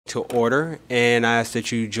to order, and I ask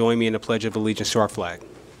that you join me in the Pledge of Allegiance to our flag.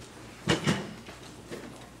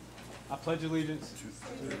 I pledge allegiance to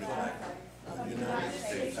the flag of the United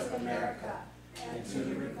States of America and to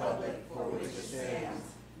the republic for which it stands,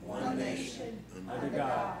 one nation, under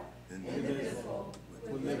God, indivisible,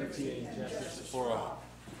 with liberty and justice for all.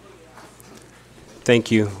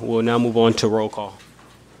 Thank you. We'll now move on to roll call.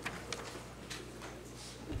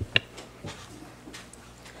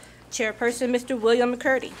 Chairperson, Mr. William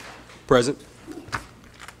McCurdy. Present.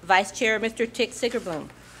 Vice Chair, Mr. Tick Sickerboom.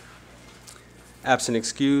 Absent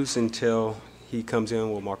excused until he comes in.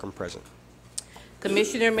 We'll mark him present.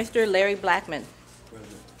 Commissioner, Mr. Larry Blackman.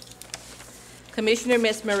 Present. Commissioner,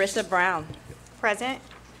 Ms. Marissa Brown. Present.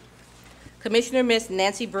 Commissioner, Ms.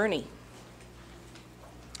 Nancy Bruni.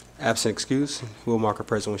 Absent excused. We'll mark her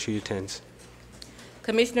present when she attends.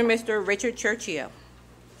 Commissioner, Mr. Richard Churchio.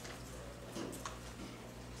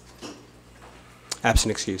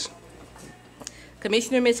 Absent excused.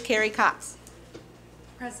 Commissioner, Ms. Carrie Cox.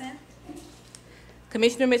 Present.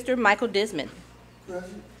 Commissioner, Mr. Michael Disman.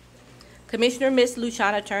 Present. Commissioner, Ms.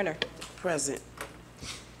 Luciana Turner. Present.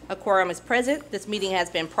 A quorum is present. This meeting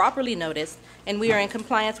has been properly noticed, and we are in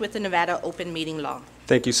compliance with the Nevada open meeting law.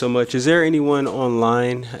 Thank you so much. Is there anyone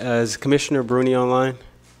online? Is Commissioner Bruni online?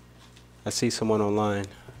 I see someone online.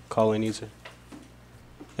 Call in user.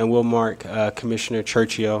 And we'll mark Commissioner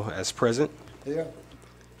Churchio as present. Yeah.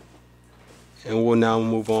 And we'll now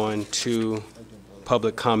move on to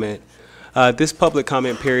public comment. This public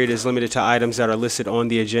comment period is limited to items that are listed on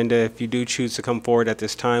the agenda. If you do choose to come forward at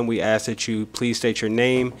this time, we ask that you please state your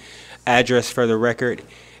name, address for the record,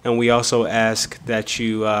 and we also ask that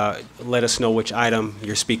you let us know which item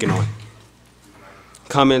you're speaking on.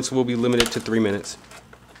 Comments will be limited to 3 minutes.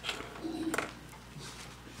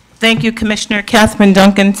 Thank you, Commissioner. Catherine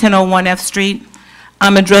Duncan, 1001 F Street.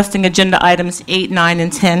 I'm addressing agenda items 8, 9,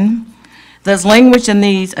 and 10. There's language in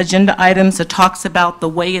these agenda items that talks about the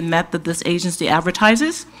way and method this agency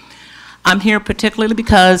advertises. I'm here particularly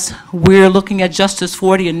because we're looking at Justice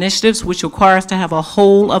 40 initiatives, which require us to have a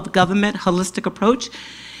whole of government holistic approach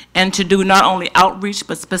and to do not only outreach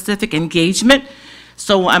but specific engagement.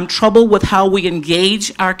 So I'm troubled with how we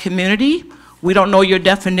engage our community. We don't know your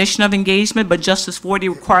definition of engagement, but Justice 40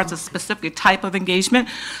 requires a specific type of engagement.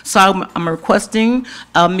 So I'm requesting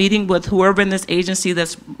a meeting with whoever in this agency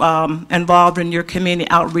that's involved in your community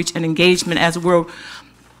outreach and engagement as we're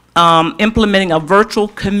implementing a virtual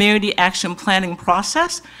community action planning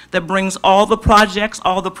process that brings all the projects,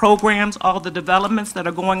 all the programs, all the developments that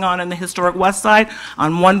are going on in the historic West Side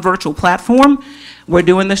on one virtual platform. We're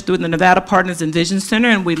doing this through the Nevada Partners and Vision Center,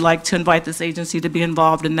 and we'd like to invite this agency to be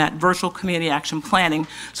involved in that virtual community action planning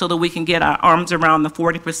so that we can get our arms around the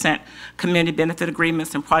 40% community benefit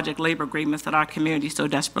agreements and project labor agreements that our community so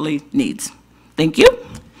desperately needs. Thank you.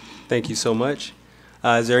 Thank you so much.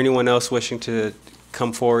 Is there anyone else wishing to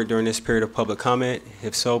come forward during this period of public comment?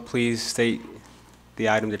 If so, please state the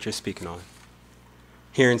item that you're speaking on.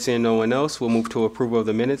 Hearing and seeing no one else, we'll move to approval of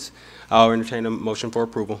the minutes. I'll entertain a motion for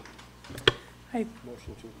approval.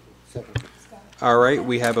 Motion to second. All right,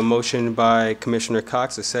 we have a motion by Commissioner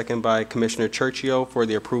Cox, a second by Commissioner Churchio for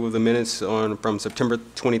the approval of the minutes from September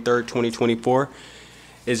 23rd, 2024.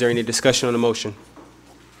 Is there any discussion on the motion?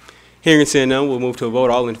 Hearing and seeing none, we'll move to a vote.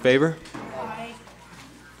 All in favor? Aye.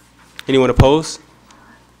 Anyone opposed?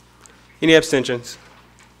 Any abstentions?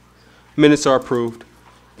 Minutes are approved.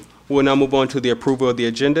 We'll now move on to the approval of the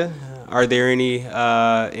agenda. Are there any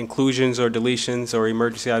inclusions or deletions or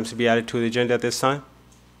emergency items to be added to the agenda at this time?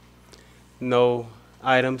 No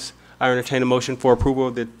items. I entertain a motion for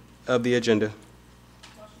approval of the agenda.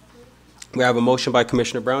 We have a motion by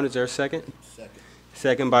Commissioner Brown. Is there a second? Second.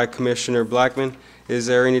 Second by Commissioner Blackman. Is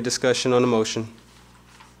there any discussion on the motion?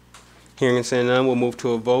 Hearing and seeing none, we'll move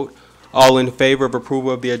to a vote. All in favor of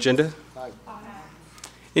approval of the agenda? Aye.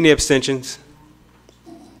 Any abstentions?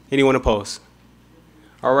 Anyone opposed?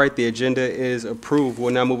 All right, the agenda is approved.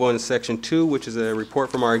 We'll now move on to section 2, which is a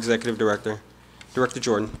report from our executive director. Director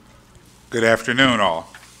Jordan. Good afternoon,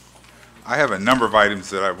 all. I have a number of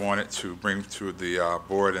items that I wanted to bring to the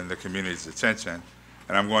board and the community's attention,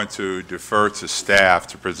 and I'm going to defer to staff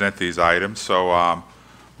to present these items. So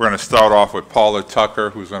we're going to start off with Paula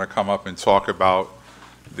Tucker, who's going to come up and talk about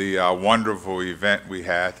the wonderful event we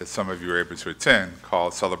had that some of you were able to attend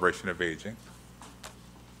called Celebration of Aging.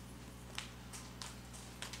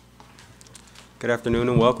 Good afternoon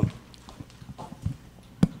and welcome.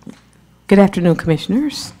 Good afternoon,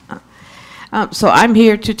 Commissioners. So I'm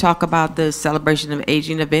here to talk about the Celebration of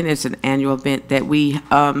Aging event. It's an annual event that we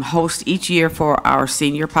host each year for our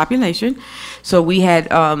senior population. So we had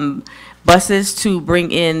buses to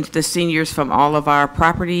bring in the seniors from all of our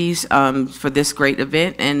properties for this great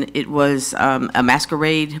event, and it was a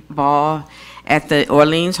masquerade ball at the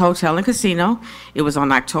Orleans Hotel and Casino. It was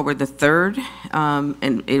on October the 3rd,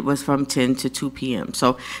 and it was from 10 to 2 p.m.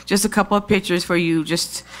 So just a couple of pictures for you,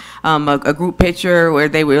 just a group picture where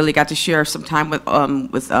they really got to share some time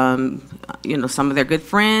with you know, some of their good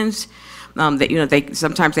friends. That, you know, they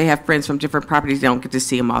sometimes they have friends from different properties. They don't get to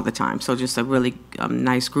see them all the time. So just a really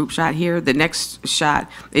nice group shot here. The next shot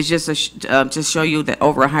is just to show you that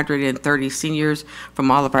over 130 seniors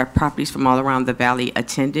from all of our properties from all around the valley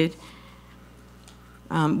attended.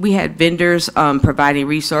 We had vendors providing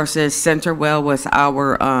resources. Centerwell was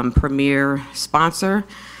our premier sponsor.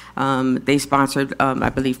 They sponsored, I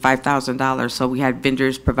believe, $5,000. So we had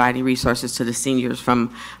vendors providing resources to the seniors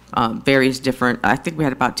from various different, I think we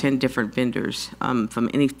had about 10 different vendors, from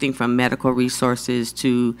anything from medical resources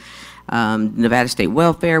to Nevada State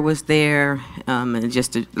Welfare was there, and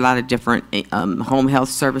just a lot of different home health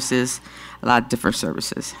services, a lot of different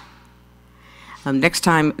services. Next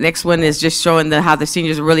one is just showing how the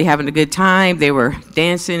seniors are really having a good time. They were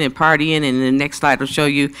dancing and partying, and the next slide will show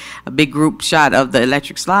you a big group shot of the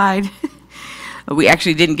electric slide. We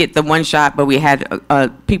actually didn't get the one shot, but we had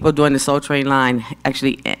people doing the Soul Train line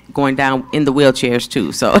actually going down in the wheelchairs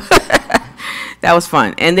too, so that was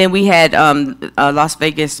fun. And then we had Las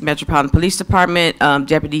Vegas Metropolitan Police Department,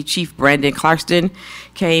 Deputy Chief Brandon Clarkston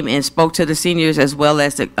came and spoke to the seniors, as well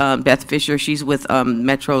as Beth Fisher. She's with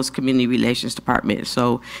Metro's Community Relations Department,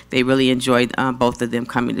 so they really enjoyed both of them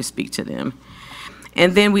coming to speak to them.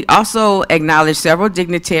 And then we also acknowledged several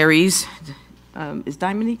dignitaries. Is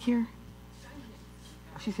Dominique here?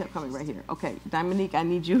 She's coming right here. Okay, Dominique, I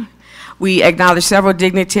need you. We acknowledged several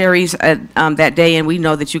dignitaries that day, and we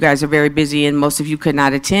know that you guys are very busy and most of you could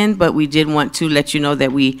not attend, but we did want to let you know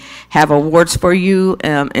that we have awards for you.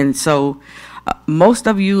 And so most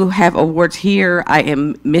of you have awards here. I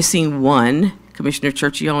am missing one, Commissioner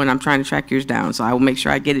Churchio, and I'm trying to track yours down, so I will make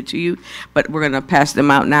sure I get it to you, but we're gonna pass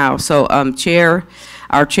them out now. So our chair,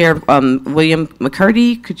 William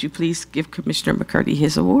McCurdy, could you please give Commissioner McCurdy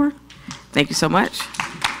his award? Thank you so much.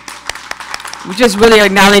 We're just really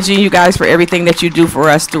acknowledging you guys for everything that you do for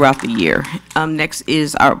us throughout the year. Next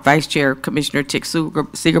is our Vice Chair, Commissioner Tick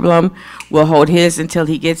Segerblum. We'll hold his until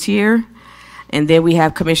he gets here. And then we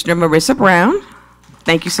have Commissioner Marissa Brown.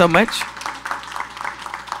 Thank you so much.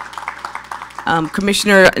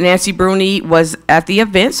 Commissioner Nancy Bruni was at the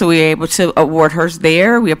event, so we were able to award hers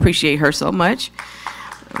there. We appreciate her so much.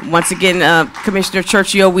 Once again, Commissioner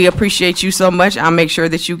Churchio, we appreciate you so much. I'll make sure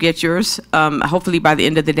that you get yours, hopefully by the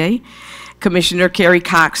end of the day. Commissioner Carrie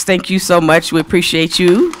Cox, thank you so much. We appreciate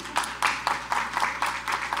you.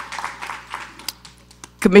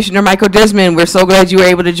 Commissioner Michael Desmond, we're so glad you were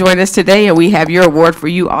able to join us today, and we have your award for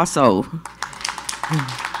you also.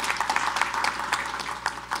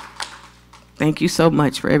 Thank you so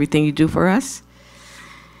much for everything you do for us.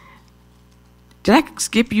 Did I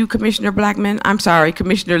skip you, Commissioner Blackman? I'm sorry,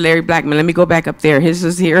 Commissioner Larry Blackman. Let me go back up there. His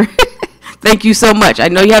is here. Thank you so much. I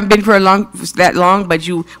know you haven't been for that long, but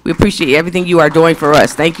we appreciate everything you are doing for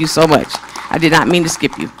us. Thank you so much. I did not mean to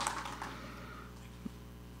skip you.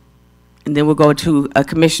 And then we'll go to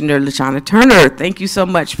Commissioner LaShawna Turner. Thank you so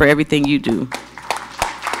much for everything you do.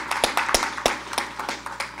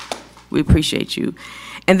 We appreciate you.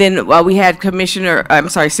 And then we had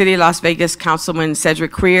City of Las Vegas Councilman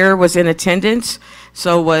Cedric Creer was in attendance.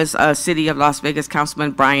 So was City of Las Vegas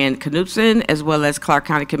Councilman Brian Knutson, as well as Clark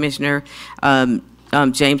County Commissioner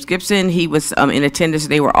James Gibson. He was in attendance.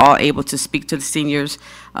 They were all able to speak to the seniors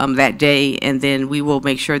that day. And then we will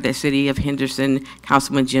make sure that City of Henderson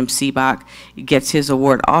Councilman Jim Seebach gets his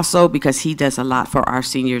award also, because he does a lot for our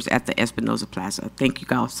seniors at the Espinosa Plaza. Thank you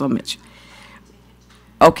guys so much.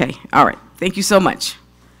 Okay, all right. Thank you so much.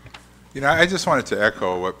 You know, I just wanted to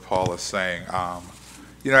echo what Paul is saying.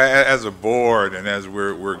 You know, as a board and as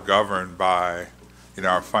we're governed by, you know,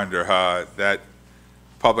 our funder HUD, that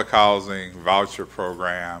public housing voucher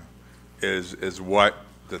program is what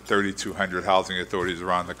the 3,200 housing authorities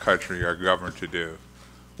around the country are governed to do.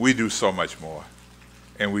 We do so much more.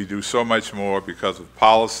 And we do so much more because of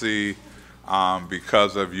policy,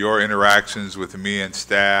 because of your interactions with me and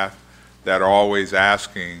staff that are always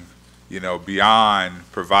asking, you know, beyond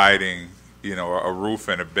providing, you know, a roof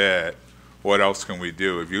and a bed, what else can we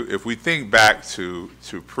do? If we think back to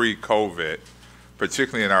pre-COVID,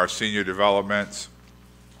 particularly in our senior developments,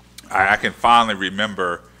 I can fondly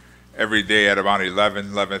remember every day at about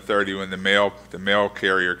 11:30 when the mail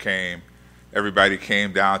carrier came, everybody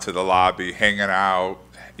came down to the lobby, hanging out,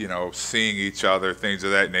 you know, seeing each other, things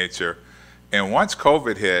of that nature. And once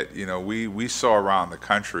COVID hit, you know, we saw around the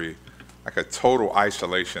country like a total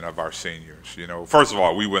isolation of our seniors. You know, first of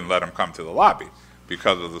all, we wouldn't let them come to the lobby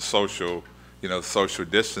because of the social, you know, social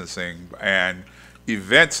distancing. And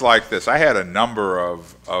events like this, I had a number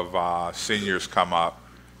of seniors come up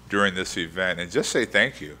during this event and just say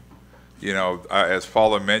thank you. You know, as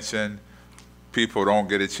Paula mentioned, people don't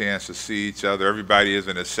get a chance to see each other. Everybody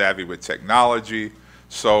isn't as savvy with technology.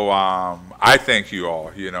 So I thank you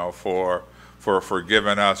all, you know, for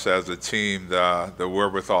giving us as a team the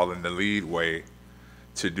wherewithal and the lead way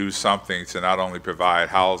to do something to not only provide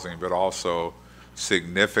housing, but also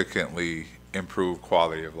significantly improve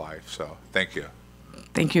quality of life. So thank you.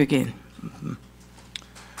 Thank you again.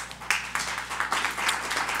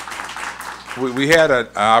 We had an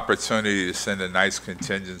opportunity to send a nice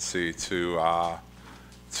contingency to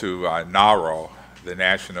SNRHA, the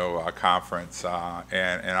national conference,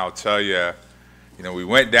 and I'll tell you, you know, we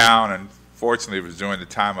went down, and fortunately it was during the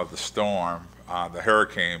time of the storm, the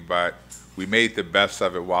hurricane, but we made the best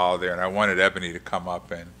of it while there, and I wanted Ebony to come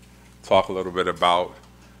up and talk a little bit about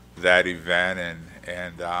that event,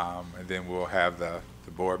 and then we'll have the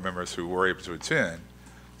board members who were able to attend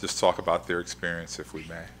just talk about their experience, if we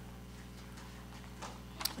may.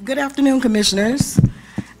 Good afternoon, Commissioners.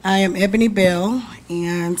 I am Ebony Bell,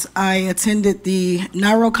 and I attended the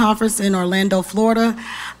SNRHA conference in Orlando, Florida.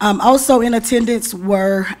 Also in attendance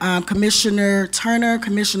were Commissioner Turner,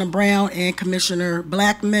 Commissioner Brown, and Commissioner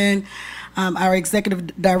Blackman, our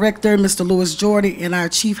Executive Director, Mr. Louis Jordan, and our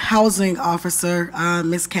Chief Housing Officer,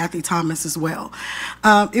 Ms. Kathy Thomas as well.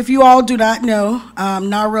 If you all do not know,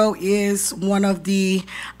 SNRHA is one of the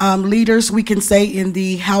leaders, we can say, in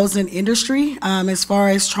the housing industry as far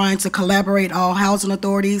as trying to collaborate all housing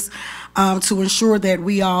authorities to ensure that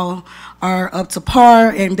we all are up to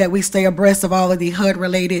par and that we stay abreast of all of the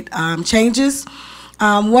HUD-related changes.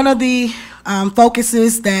 One of the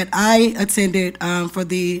focuses that I attended for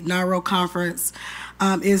the SNRHA conference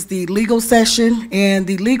is the legal session, and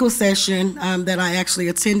the legal session that I actually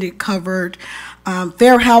attended covered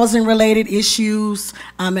fair housing related issues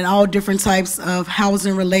and all different types of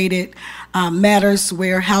housing related matters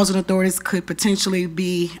where housing authorities could potentially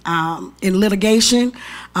be in litigation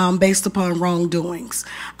based upon wrongdoings.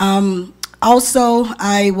 Also,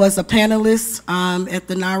 I was a panelist at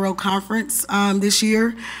the SNRHA conference this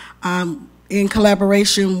year in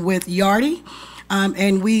collaboration with Yardi,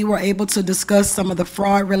 and we were able to discuss some of the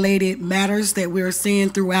fraud-related matters that we're seeing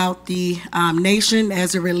throughout the nation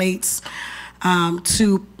as it relates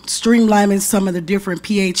to streamlining some of the different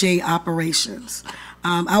PHA operations.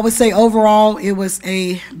 I would say overall it was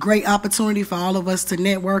a great opportunity for all of us to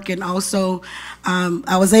network, and also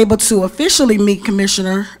I was able to officially meet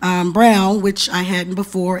Commissioner Brown, which I hadn't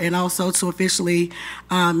before, and also to officially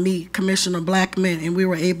meet Commissioner Blackman, and we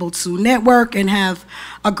were able to network and have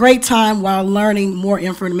a great time while learning more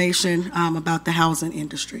information about the housing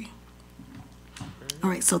industry. All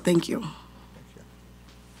right, so thank you.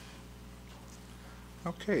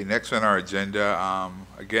 Okay, next on our agenda,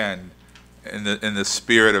 again, in the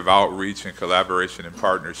spirit of outreach and collaboration and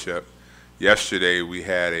partnership, yesterday we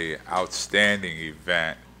had an outstanding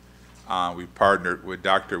event. We partnered with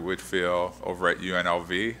Dr. Whitfield over at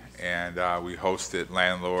UNLV, and we hosted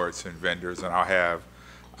landlords and vendors, and I'll have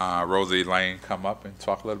Rosie Lane come up and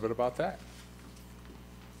talk a little bit about that.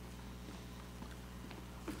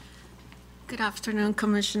 Good afternoon,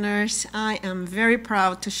 Commissioners. I am very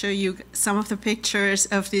proud to show you some of the pictures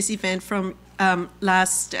of this event from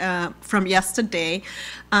yesterday.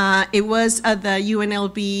 It was at the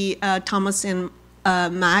UNLV Thomas and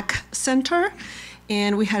Mack Center,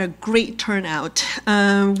 and we had a great turnout.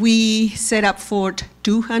 We set up for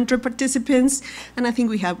 200 participants, and I think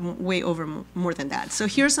we have way over more than that. So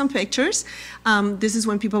here's some pictures. This is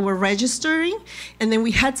when people were registering, and then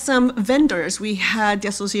we had some vendors. We had the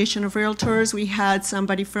Association of Realtors, we had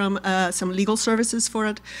somebody from some legal services for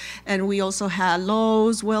it, and we also had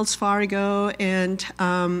Lowe's, Wells Fargo, and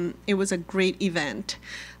it was a great event.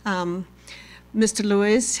 Mr.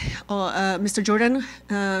 Lewis, Mr. Jordan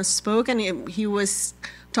spoke, and he was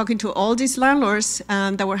talking to all these landlords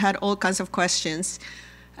that had all kinds of questions.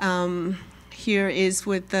 Here is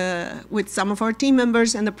with some of our team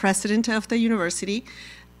members and the president of the university.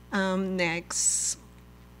 Next.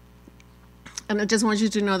 And I just want you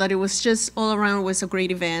to know that it was just all around was a great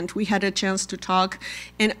event. We had a chance to talk.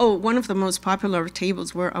 And one of the most popular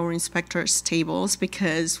tables were our inspectors' tables,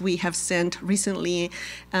 because we have sent recently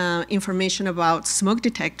information about smoke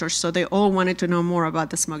detectors. So they all wanted to know more about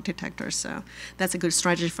the smoke detectors. So that's a good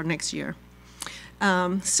strategy for next year.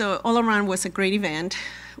 So all around was a great event.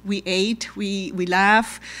 We ate, we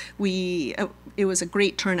laughed, it was a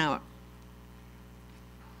great turnout.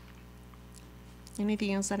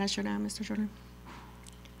 Anything else that I should add, Mr. Jordan?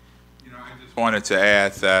 You know, I just wanted to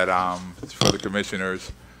add that for the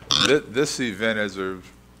commissioners, this event is a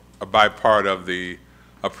by part of the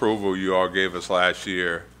approval you all gave us last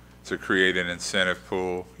year to create an incentive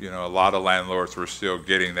pool. You know, a lot of landlords were still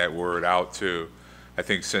getting that word out too. I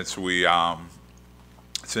think since we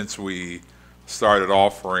started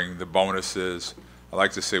offering the bonuses, I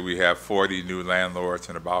like to say we have 40 new landlords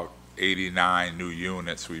and about 89 new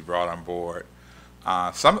units we brought on board.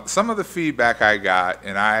 Some of the feedback I got,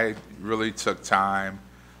 and I really took time,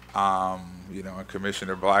 you know, and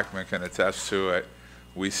Commissioner Blackman can attest to it.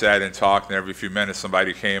 We sat and talked, and every few minutes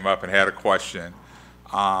somebody came up and had a question.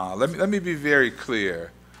 Let me be very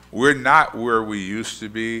clear. We're not where we used to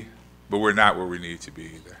be, but we're not where we need to be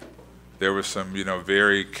either. There was some, you know,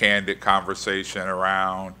 very candid conversation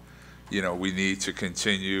around, you know, we need to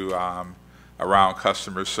continue around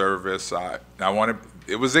customer service.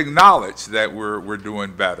 It was acknowledged that we're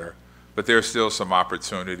doing better, but there's still some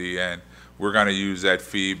opportunity, and we're going to use that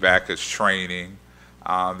feedback as training.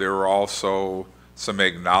 There were also some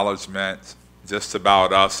acknowledgement just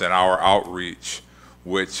about us and our outreach,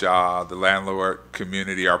 which the landlord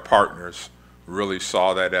community, our partners, really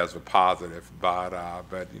saw that as a positive. But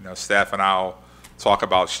you know, staff and I'll talk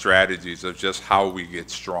about strategies of just how we get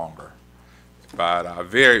stronger. But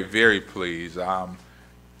very, very pleased.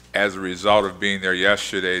 As a result of being there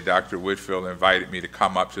yesterday, Dr. Whitfield invited me to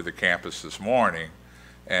come up to the campus this morning,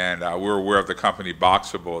 and we're aware of the company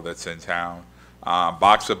Boxable that's in town.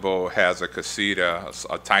 Boxable has a casita,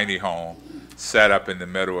 a tiny home, set up in the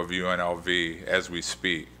middle of UNLV as we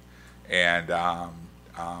speak. And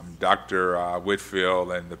Dr.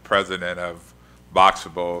 Whitfield and the president of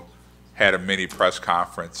Boxable had a mini press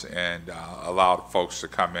conference and allowed folks to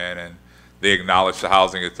come in, and they acknowledged the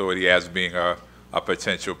Housing Authority as being a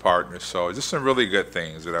potential partner. So just some really good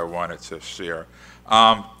things that I wanted to share.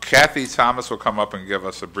 Kathy Thomas will come up and give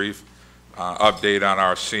us a brief update on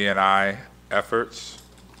our C&I efforts.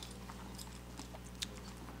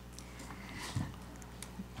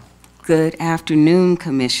 Good afternoon,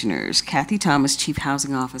 Commissioners. Kathy Thomas, Chief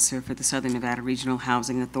Housing Officer for the Southern Nevada Regional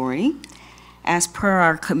Housing Authority. As per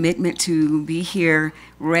our commitment to be here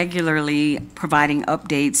regularly providing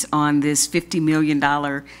updates on this $50 million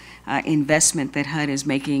investment that HUD is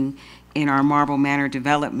making in our Marble Manor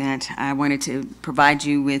development, I wanted to provide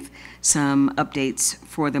you with some updates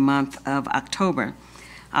for the month of October.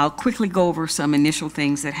 I'll quickly go over some initial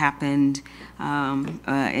things that happened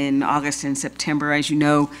in August and September. As you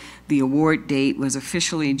know, the award date was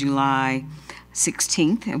officially July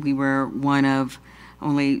 16th, and we were one of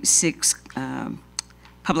only 6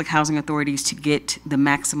 public housing authorities to get the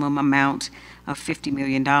maximum amount of $50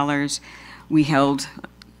 million. We held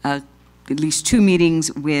at least 2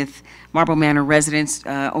 meetings with Marble Manor residents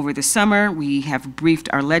over the summer. We have briefed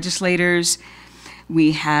our legislators.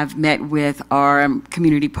 We have met with our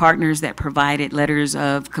community partners that provided letters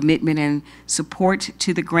of commitment and support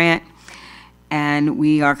to the grant. And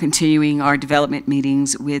we are continuing our development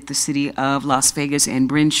meetings with the City of Las Vegas and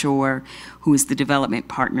Brynshore, who is the development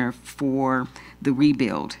partner for the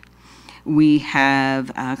rebuild. We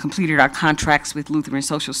have completed our contracts with Lutheran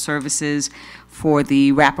Social Services for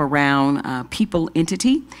the wraparound people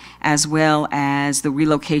entity, as well as the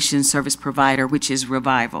relocation service provider, which is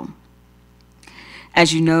Revival.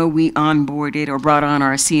 As you know, we onboarded or brought on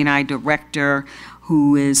our C&I director,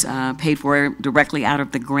 who is paid for directly out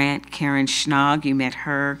of the grant, Karen Schnog. You met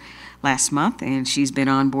her last month, and she's been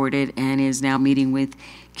onboarded and is now meeting with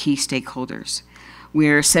key stakeholders.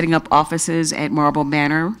 We're setting up offices at Marble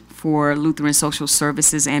Manor for Lutheran Social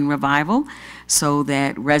Services and Revival so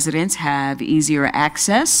that residents have easier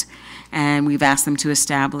access, and we've asked them to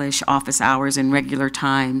establish office hours and regular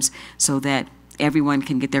times so that everyone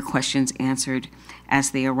can get their questions answered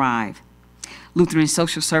as they arrive. Lutheran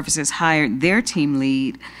Social Services hired their team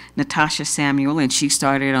lead, Natasha Samuel, and she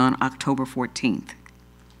started on October 14th.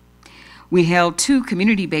 We held 2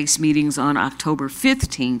 community-based meetings on October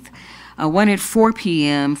 15th, one at 4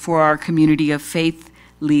 p.m. for our community of faith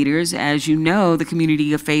leaders. As you know, the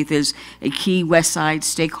community of faith is a key West Side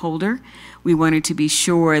stakeholder. We wanted to be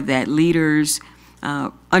sure that leaders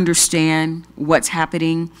understand what's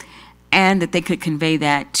happening and that they could convey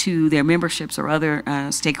that to their memberships or other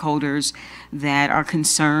stakeholders that are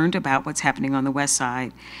concerned about what's happening on the West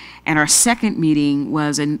Side. And our second meeting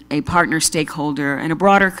was a partner stakeholder and a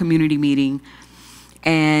broader community meeting.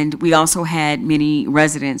 And we also had many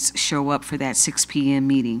residents show up for that 6 p.m.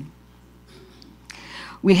 meeting.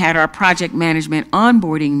 We had our project management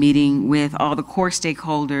onboarding meeting with all the core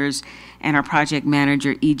stakeholders and our project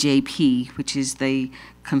manager, EJP, which is the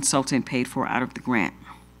consultant paid for out of the grant.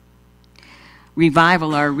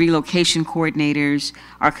 Revival, our relocation coordinators,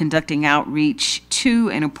 are conducting outreach to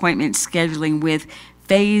and appointment scheduling with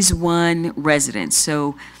Phase 1 residents.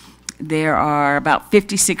 So there are about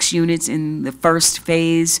 56 units in the first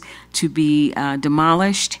phase to be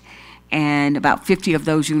demolished, and about 50 of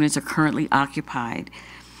those units are currently occupied.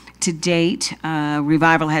 To date,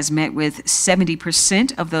 Revival has met with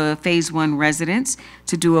 70% of the Phase 1 residents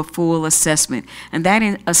to do a full assessment. And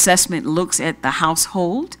that assessment looks at the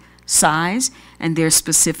household size and their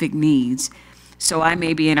specific needs. So I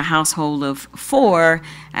may be in a household of 4,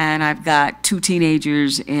 and I've got 2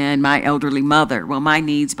 teenagers and my elderly mother. Well, my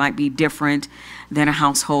needs might be different than a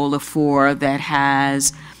household of 4 that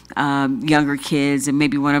has younger kids, and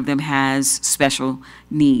maybe one of them has special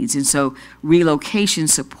needs. And so relocation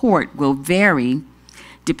support will vary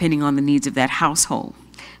depending on the needs of that household.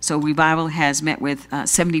 So Revival has met with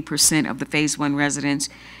 70% of the Phase 1 residents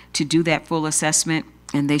to do that full assessment,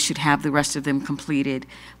 and they should have the rest of them completed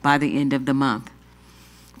by the end of the month.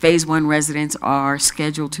 Phase 1 residents are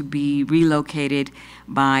scheduled to be relocated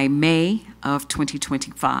by May of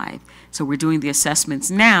 2025. So we're doing the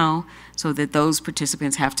assessments now so that those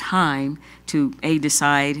participants have time to, A,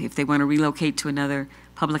 decide if they want to relocate to another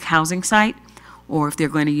public housing site, or if they're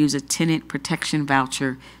going to use a tenant protection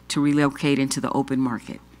voucher to relocate into the open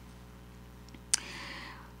market.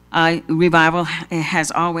 Revival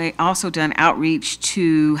has always also done outreach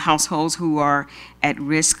to households who are at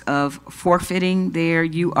risk of forfeiting their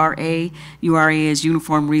URA. URA is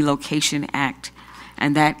Uniform Relocation Act,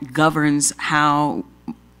 and that governs how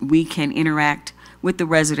we can interact with the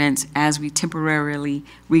residents as we temporarily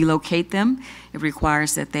relocate them. It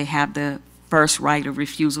requires that they have the first right of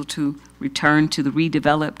refusal to return to the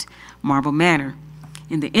redeveloped Marble Manor.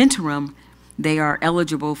 In the interim, they are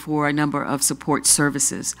eligible for a number of support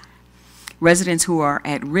services. Residents who are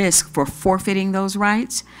at risk for forfeiting those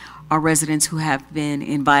rights are residents who have been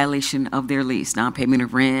in violation of their lease, non-payment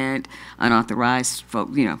of rent, unauthorized,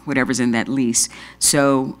 whatever's in that lease.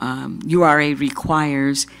 So URA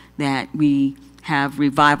requires that we have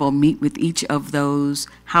Revival meet with each of those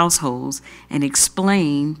households and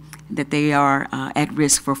explain that they are at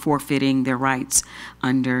risk for forfeiting their rights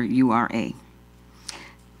under URA.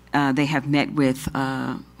 They have met with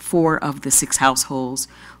 4 of the 6 households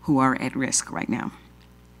who are at risk right now.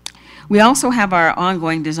 We also have our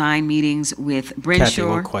ongoing design meetings with Brenshaw. Kathy,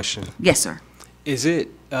 one question. Yes, sir. Is it,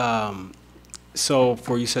 so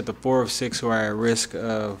for you said the 4 of 6 who are at risk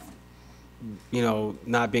of,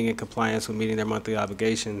 not being in compliance with meeting their monthly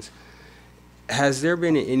obligations, has there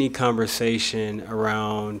been any conversation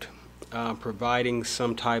around providing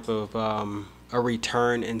some type of a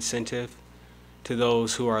return incentive to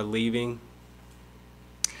those who are leaving?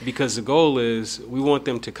 Because the goal is we want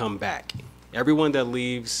them to come back. Everyone that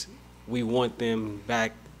leaves, we want them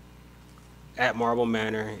back at Marble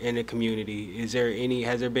Manor in the community. Has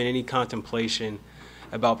there been any contemplation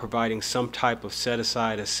about providing some type of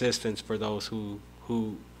set-aside assistance for those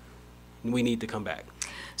who we need to come back?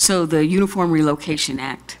 So the Uniform Relocation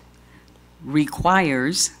Act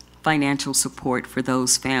requires financial support for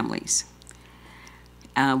those families.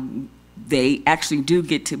 They actually do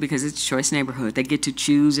get to, because it's a choice neighborhood, they get to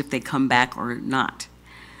choose if they come back or not.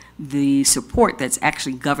 The support that's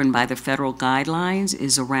actually governed by the federal guidelines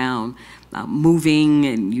is around moving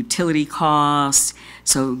and utility costs.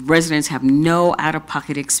 So residents have no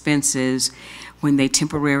out-of-pocket expenses when they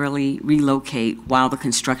temporarily relocate while the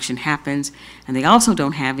construction happens. And they also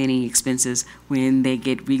don't have any expenses when they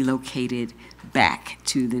get relocated back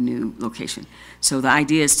to the new location. So the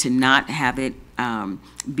idea is to not have it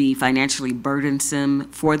be financially burdensome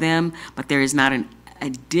for them, but there is not an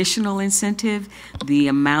additional incentive. The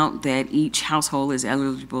amount that each household is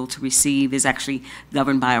eligible to receive is actually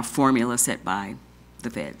governed by a formula set by the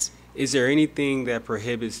feds. Is there anything that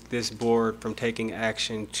prohibits this board from taking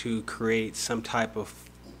action to create some type of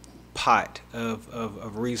pot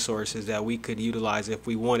of resources that we could utilize if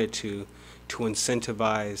we wanted to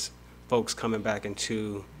incentivize folks coming back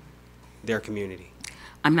into their community?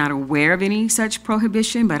 I'm not aware of any such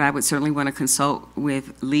prohibition, but I would certainly want to consult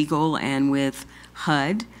with legal and with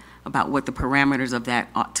HUD about what the parameters of that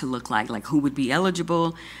ought to look like who would be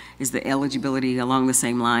eligible. Is the eligibility along the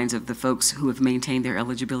same lines of the folks who have maintained their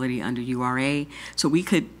eligibility under URA? So we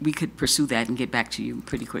could pursue that and get back to you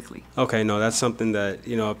pretty quickly. Okay, no, that's something that,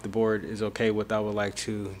 if the board is okay with, I would like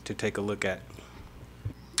to take a look at.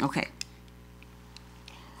 Okay.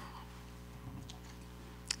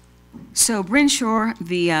 So Brenshaw,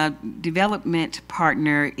 the development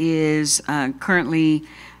partner, is currently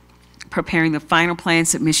preparing the final plan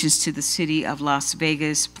submissions to the City of Las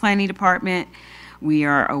Vegas Planning Department We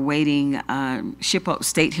are awaiting SHPO,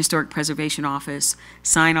 State Historic Preservation Office,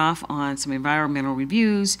 sign off on some environmental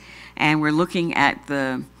reviews, and we're looking at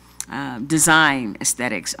the design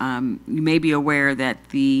aesthetics. You may be aware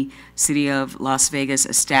that the City of Las Vegas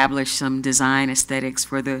established some design aesthetics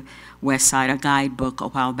for the West Side, a guidebook a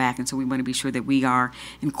while back, and so we want to be sure that we are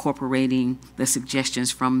incorporating the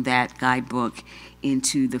suggestions from that guidebook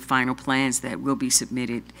into the final plans that will be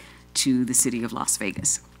submitted to the City of Las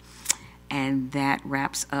Vegas. And that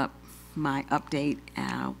wraps up my update.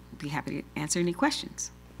 I'll be happy to answer any questions.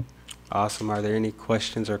 Awesome. Are there any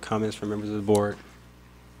questions or comments from members of the board?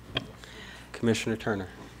 Commissioner Turner.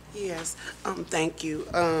 Yes, thank you.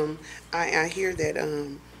 I hear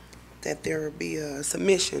that, that there will be a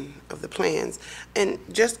submission of the plans. And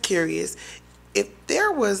just curious, if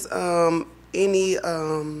there was any,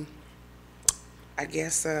 I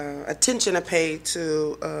guess, attention paid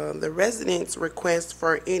to the residents' request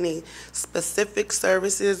for any specific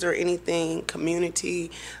services or anything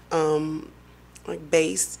community like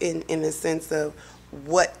based in the sense of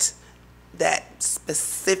what that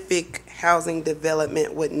specific housing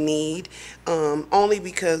development would need, only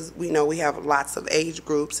because we know we have lots of age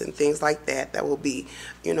groups and things like that that will be,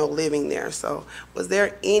 you know, living there. So was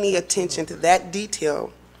there any attention to that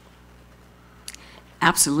detail?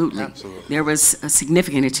 Absolutely. Absolutely. There was a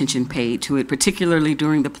significant attention paid to it, particularly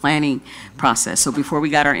during the planning process. So before we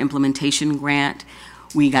got our implementation grant,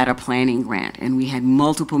 we got a planning grant, and we had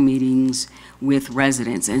multiple meetings with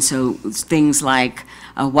residents. And so things like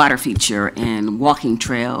a water feature and walking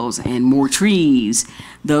trails and more trees,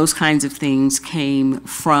 those kinds of things came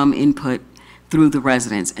from input through the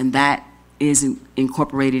residents, and that is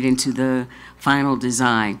incorporated into the final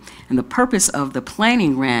design. And the purpose of the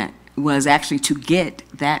planning grant was actually to get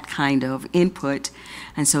that kind of input.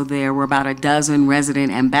 And so there were about a dozen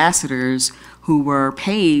resident ambassadors who were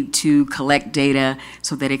paid to collect data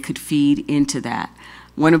so that it could feed into that.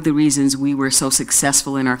 One of the reasons we were so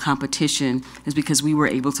successful in our competition is because we were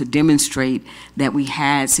able to demonstrate that we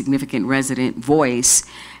had significant resident voice,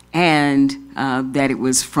 and that it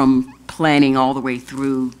was from planning all the way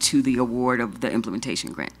through to the award of the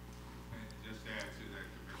implementation grant. Just to add to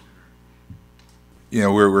that, Commissioner, you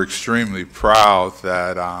know, we're extremely proud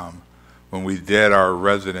that when we did our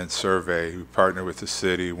resident survey, we partnered with the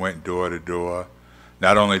city, went door to door.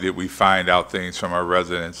 Not only did we find out things from our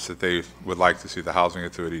residents that they would like to see the Housing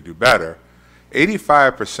Authority do better,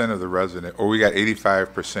 85% of the resident, or we got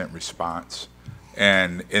 85% response.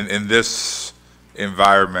 And in this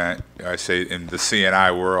environment, I say in the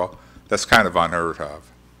CNI world, that's kind of unheard of.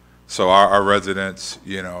 So our residents,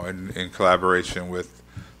 you know, in collaboration with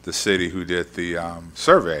the city who did the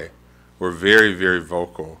survey, were very, very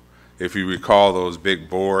vocal. If you recall those big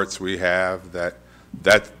boards we have,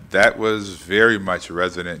 that was very much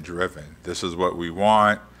resident driven. This is what we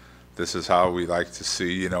want. This is how we like to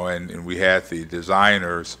see, you know, and we had the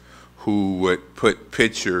designers who would put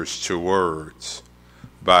pictures to words.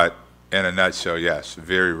 But in a nutshell, yes,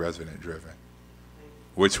 very resident driven,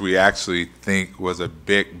 which we actually think was a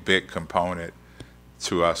big, big component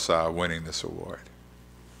to us winning this award.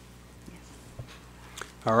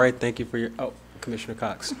 All right, thank you for your, Commissioner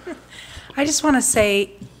Cox. I just want to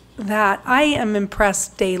say that I am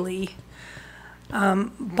impressed daily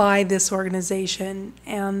by this organization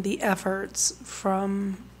and the efforts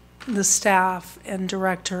from the staff and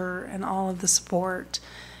director and all of the support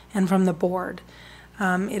and from the board.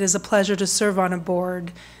 It is a pleasure to serve on a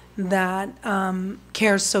board that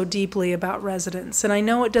cares so deeply about residents. And I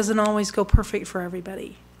know it doesn't always go perfect for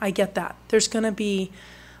everybody. I get that. There's going to be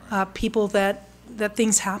people that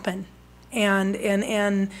things happen.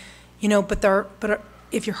 And you know, but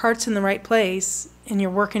if your heart's in the right place and you're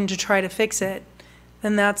working to try to fix it,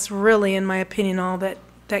 then that's really, in my opinion, all that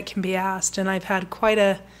can be asked. And I've had quite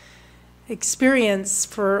a experience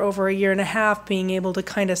for over a year and a half being able to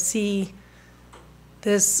kind of see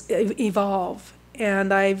this evolve.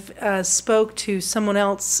 And I've spoke to someone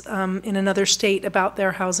else in another state about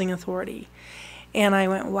their housing authority. And I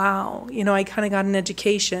went, wow, you know, I kind of got an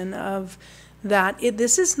education of that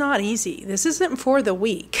this is not easy. This isn't for the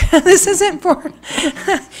weak. This isn't for,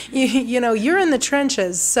 you know, you're in the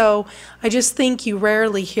trenches. So I just think you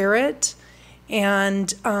rarely hear it.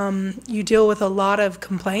 And you deal with a lot of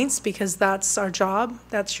complaints because that's our job.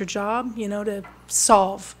 That's your job, you know, to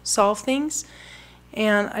solve things.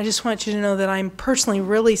 And I just want you to know that I'm personally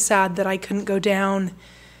really sad that I couldn't go down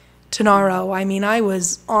to SNRHA. I mean, I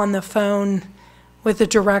was on the phone with the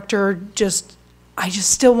director, I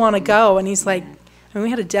just still want to go. And he's like, I mean, we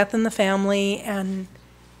had a death in the family, and,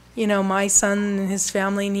 you know, my son and his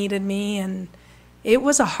family needed me, and, it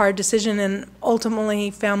was a hard decision and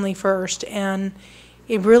ultimately family first. And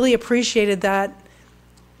it really appreciated that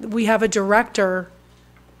we have a director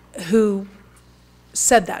who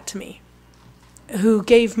said that to me, who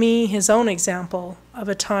gave me his own example of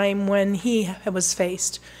a time when he was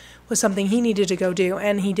faced with something he needed to go do,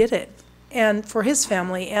 and he did it, and for his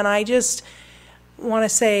family. And I just want to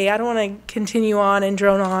say, I don't want to continue on and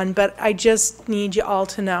drone on, but I just need you all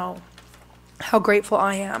to know how grateful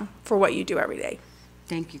I am for what you do every day.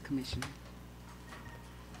 Thank you, Commissioner.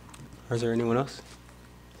 Is there anyone else?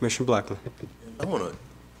 Commissioner Blackman. I want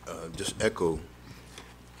to just echo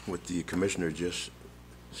what the commissioner just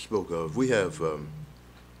spoke of. We have,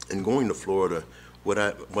 in going to Florida, what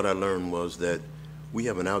I learned was that we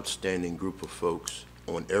have an outstanding group of folks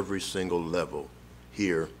on every single level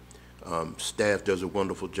here. Staff does a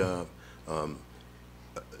wonderful job.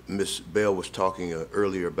 Ms. Bell was talking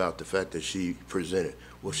earlier about the fact that she presented.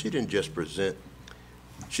 Well, she didn't just present.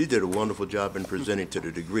 She did a wonderful job in presenting to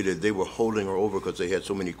the degree that they were holding her over because they had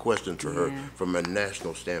so many questions for her from a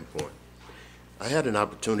national standpoint. I had an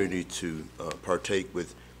opportunity to partake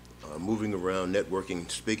with moving around, networking,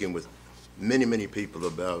 speaking with many, many people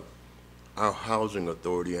about our housing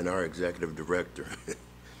authority and our executive director.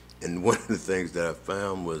 And one of the things that I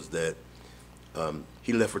found was that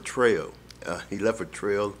he left a trail. He left a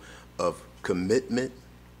trail of commitment.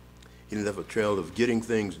 He left a trail of getting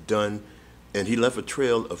things done. And he left a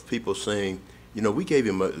trail of people saying, you know, we gave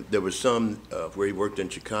him there was some where he worked in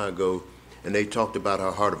Chicago, and they talked about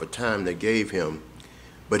how hard of a time they gave him.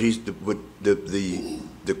 But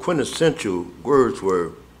the quintessential words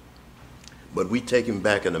were, but we take him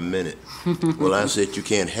back in a minute. Well, I said, you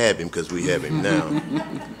can't have him because we have him now.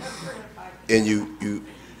 And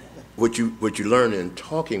what you learn in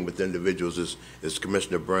talking with individuals as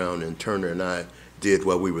Commissioner Brown and Turner and I did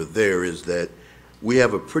while we were there is that we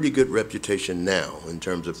have a pretty good reputation now in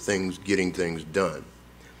terms of getting things done.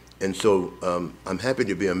 And so I'm happy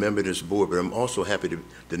to be a member of this board, but I'm also happy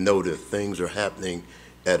to know that things are happening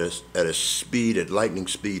at a speed, at lightning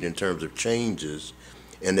speed in terms of changes,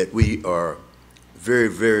 and that we are very,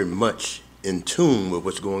 very much in tune with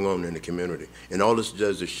what's going on in the community. And all this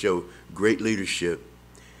does is show great leadership,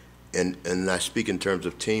 and I speak in terms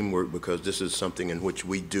of teamwork because this is something in which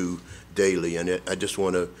we do daily. And I just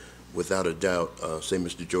want to, without a doubt, say,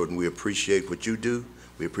 Mr. Jordan, we appreciate what you do,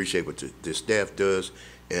 we appreciate what the staff does,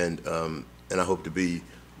 and I hope to be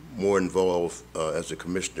more involved as a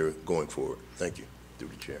commissioner going forward. Thank you. Through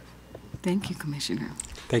the chair. Thank you, Commissioner.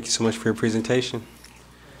 Thank you so much for your presentation.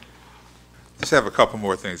 Just have a couple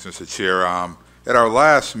more things, Mr. Chair. At our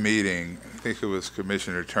last meeting, I think it was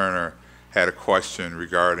Commissioner Turner had a question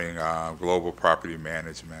regarding global property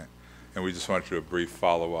management, and we just wanted to do a brief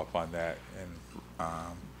follow-up on that, and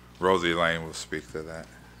Rosie Lane will speak to that.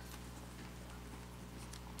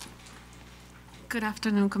 Good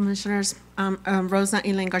afternoon, Commissioners. Rosa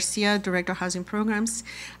Elaine Garcia, Director of Housing Programs.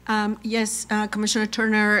 Yes, Commissioner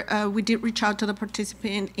Turner, we did reach out to the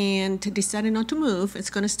participant and decided not to move. It's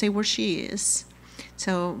going to stay where she is.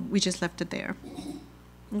 So we just left it there.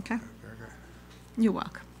 Okay? You're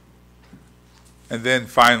welcome. And then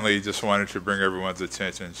finally, just wanted to bring everyone's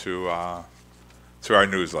attention to our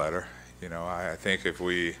newsletter. You know, I think if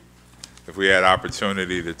we had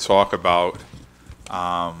opportunity to talk about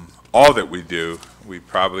all that we do, we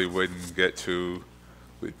probably wouldn't get to,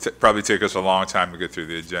 probably take us a long time to get through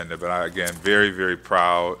the agenda. But I, again, very, very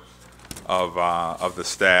proud of the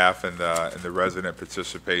staff and the resident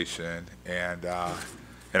participation, and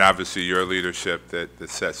obviously your leadership that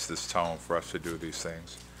sets this tone for us to do these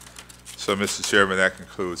things. So, Mr. Chairman, that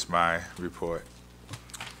concludes my report.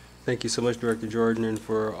 Thank you so much, Director Jordan, and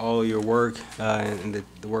for all your work and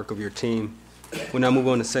the work of your team. We'll now move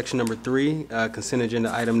on to section number 3, consent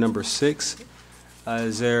agenda item number 6.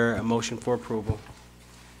 Is there a motion for approval?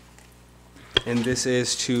 And this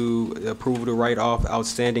is to approve to write off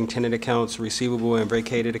outstanding tenant accounts, receivable and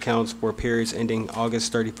vacated accounts for periods ending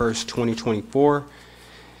August 31st, 2024.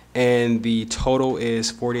 And the total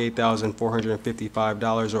is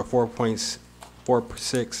 $48,455, or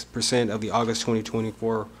 4.46% of the August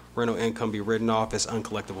 2024 rental income be written off as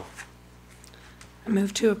uncollectible. I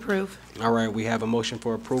move to approve. All right, we have a motion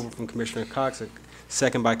for approval from Commissioner Cox, a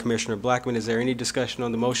second by Commissioner Blackman. Is there any discussion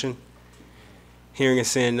on the motion? Hearing and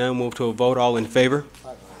seeing none, move to a vote. All in favor?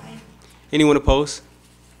 Aye. Anyone opposed?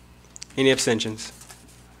 Any abstentions?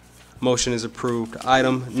 Motion is approved.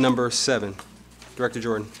 Item number 7. Director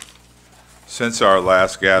Jordan. Since our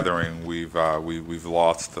last gathering, we've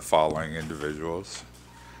lost the following individuals: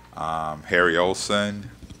 Harry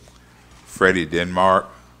Olson, Freddie Denmark,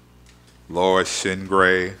 Lois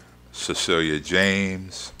Shingray, Cecilia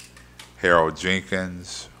James, Harold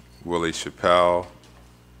Jenkins, Willie Chappelle,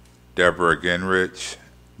 Deborah Ginrich,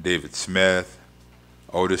 David Smith,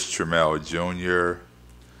 Otis Trammell Jr.,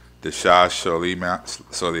 Deshash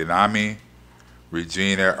Solinami,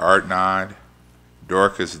 Regina Artnod,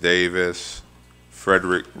 Dorcas Davis,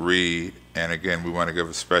 Frederick Reed, and again, we want to give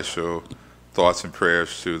a special thoughts and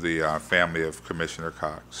prayers to the family of Commissioner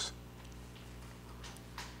Cox.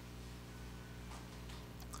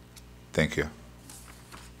 Thank you.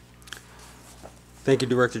 Thank you,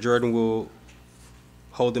 Director Jordan. We'll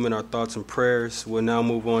hold them in our thoughts and prayers. We'll now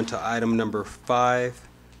move on to item number 5.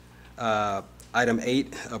 Item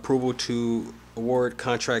 8, approval to award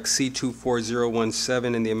contract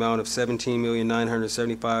C24017 in the amount of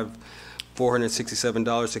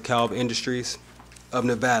 $17,975,467 to Calb Industries of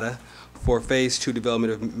Nevada for Phase 2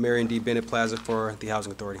 development of Marion D. Bennett Plaza for the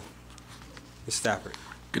Housing Authority. Ms. Stafford.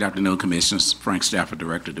 Good afternoon, Commissioners. Frank Stafford,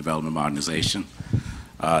 Director of Development Modernization.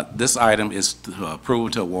 This item is approval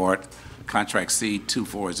to award contract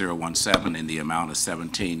C24017 in the amount of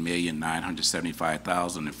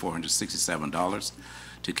 $17,975,467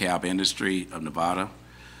 to Calb Industry of Nevada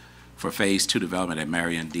for Phase 2 development at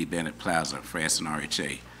Marion D. Bennett Plaza for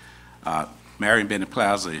SNRHA. Marion Bennett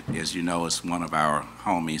Plaza, as you know, is one of our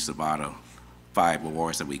Home Means Nevada 5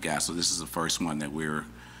 awards that we got. So this is the first one that we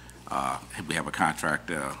have a contract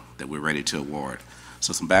that we're ready to award.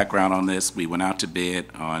 So some background on this: we went out to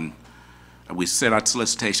bid on. We sent out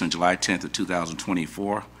solicitation on July 10th of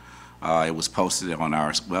 2024. It was posted on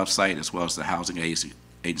our website as well as the Housing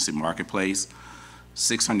Agency Marketplace.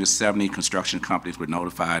 670 construction companies were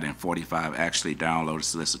notified and 45 actually downloaded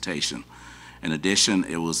solicitation. In addition,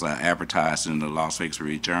 it was advertised in the Las Vegas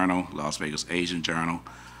Review-Journal, Las Vegas Asian Journal,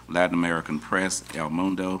 Latin American Press, El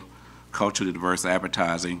Mundo, Culturally Diverse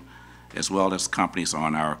Advertising, as well as companies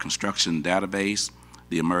on our construction database,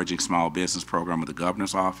 the Emerging Small Business Program of the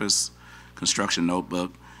Governor's Office, Construction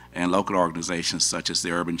Notebook, and local organizations such as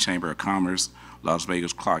the Urban Chamber of Commerce, Las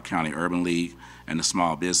Vegas Clark County Urban League, and the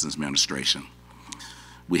Small Business Administration.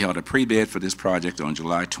 We held a pre-bid for this project on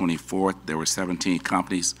July 24th. There were 17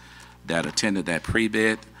 companies that attended that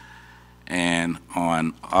pre-bid, and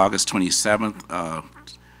on August 27th,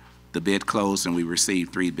 the bid closed and we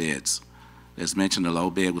received 3 bids. As mentioned, the low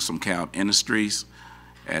bid was from Calb Industries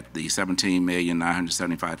at the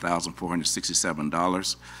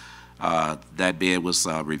 $17,975,467. That bid was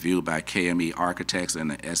reviewed by KME Architects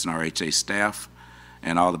and the SNRHA staff,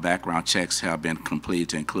 and all the background checks have been completed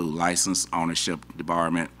to include license, ownership,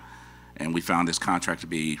 debarment, and we found this contract to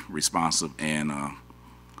be responsive and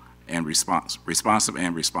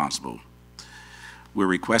responsible. We're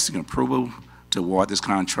requesting approval to award this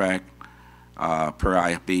contract per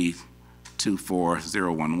IFB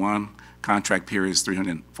 24011. Contract period is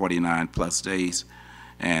 349 plus days,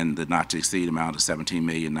 and the not to exceed amount of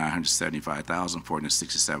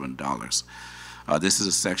 $17,975,467. This is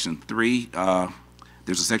a Section 3.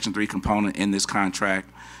 There's a Section 3 component in this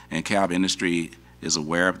contract, and Calb Industry is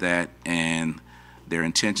aware of that, and their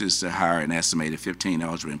intention is to hire an estimated 15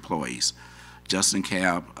 eligible employees. Justin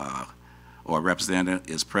Calb, or a representative,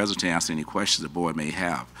 is present to answer any questions the board may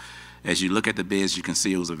have. As you look at the bids, you can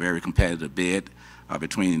see it was a very competitive bid.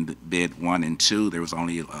 Between the bid 1 and 2, there was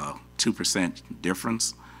only a 2%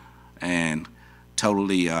 difference, and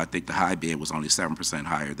totally, I think the high bid was only 7%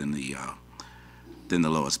 higher than the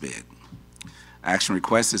lowest bid. Action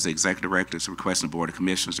request is the Executive Director is requesting the Board of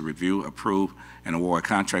Commissioners to review, approve, and award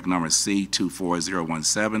contract number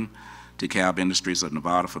C24017 to Calb Industries of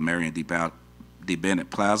Nevada for Marion D. Bennett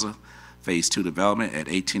Plaza, Phase 2 development at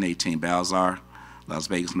 1818 Balzar, Las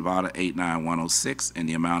Vegas, Nevada 89106, in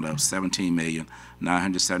the amount of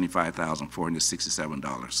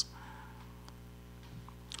 $17,975,467.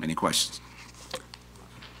 Any questions?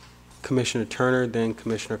 Commissioner Turner, then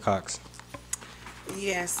Commissioner Cox.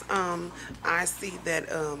 Yes, I see that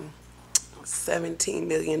 $17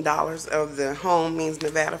 million of the Home Means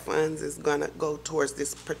Nevada funds is going to go towards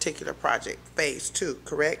this particular project, Phase 2,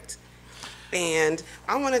 correct? And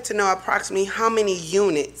I wanted to know approximately how many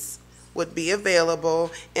units would be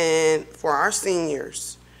available and for our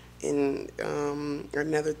seniors. And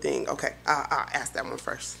another thing, okay, I'll ask that one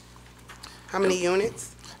first. How many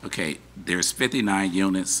units? Okay, there's 59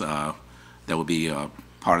 units that will be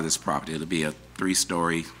part of this property. It'll be a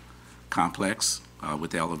 3-story complex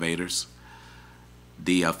with elevators.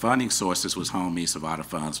 The funding sources was Home Means Nevada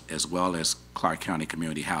funds as well as Clark County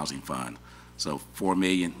Community Housing Fund. So $4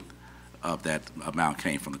 million of that amount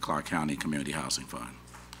came from the Clark County Community Housing Fund.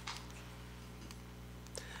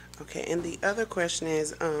 Okay, and the other question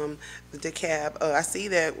is the DeKalb. I see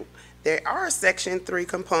that there are Section 3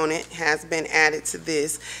 component has been added to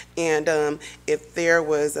this, and if there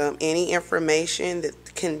was any information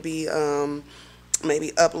that can be maybe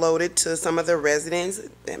uploaded to some of the residents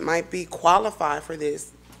that might be qualified for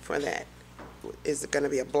that. Is it going to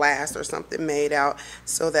be a blast or something made out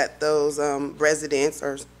so that those residents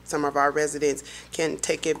or some of our residents can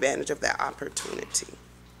take advantage of that opportunity?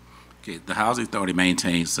 Okay, the Housing Authority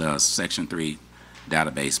maintains a Section 3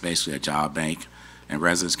 database, basically a job bank, and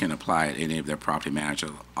residents can apply at any of their property manager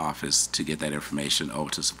office to get that information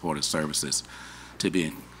over to supportive services to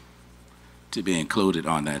be included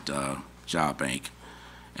on that job bank.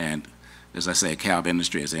 And as I say, Calb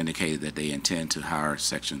Industry has indicated that they intend to hire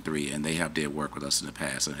Section 3, and they did work with us in the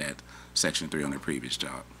past and had Section 3 on their previous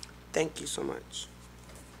job. Thank you so much.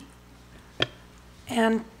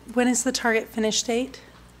 And when is the target finish date?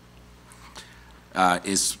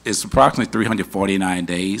 It's approximately 349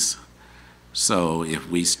 days. So if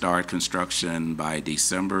we start construction by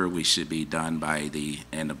December, we should be done by the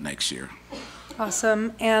end of next year.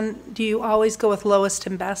 Awesome. And do you always go with lowest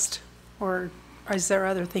and best, or is there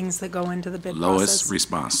other things that go into the bid process? Lowest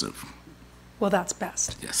responsive. Well, that's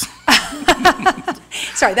best. Yes.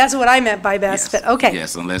 Sorry, that's what I meant by best, Yes. but okay.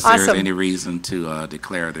 Yes, unless Awesome. there's any reason to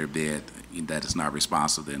declare their bid that is not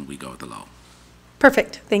responsive, then we go with the low.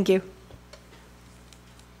 Perfect, thank you.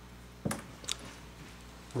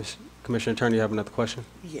 Commissioner Turner, you have another question?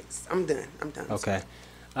 Yes, I'm done. Okay.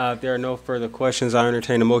 If there are no further questions, I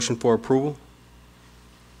entertain a motion for approval.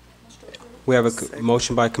 We have a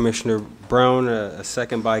motion by Commissioner Brown, a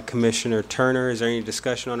second by Commissioner Turner. Is there any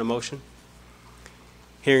discussion on the motion?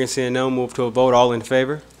 Hearing and seeing none, move to a vote. All in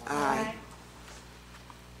favor? Aye.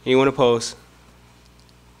 Anyone opposed?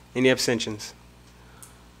 Any abstentions?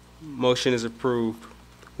 Motion is approved.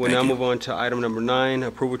 We'll now move on to item number 9,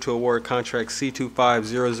 approval to award contract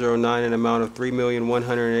C25009 in an amount of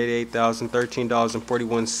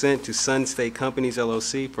 $3,188,013.41 to Sun State Companies,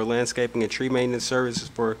 LLC for landscaping and tree maintenance services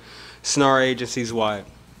for SNRHA agencies wide.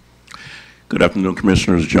 Good afternoon,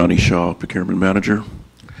 Commissioners. Johnny Shaw, Procurement Manager.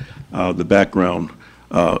 The background,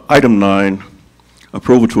 item 9,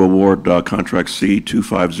 approval to award contract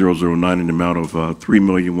C25009 in the amount of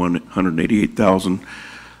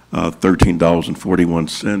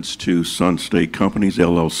 $3,188,013.41 to Sun State Companies,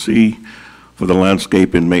 LLC for the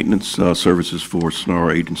landscape and maintenance services for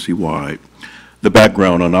SNRHA agency-wide. The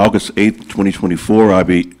background, on August 8th, 2024,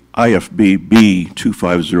 IFBB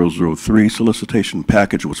 25003 solicitation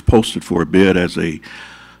package was posted for a bid as a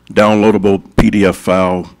downloadable PDF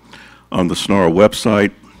file on the SNRHA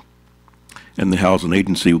website and the Housing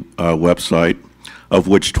Agency website, of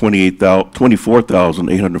which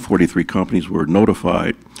 24,843 companies were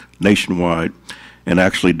notified nationwide and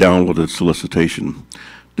actually downloaded the solicitation.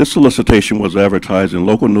 This solicitation was advertised in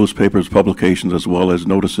local newspapers, publications, as well as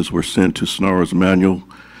notices were sent to SNRHA's manual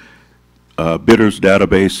bidders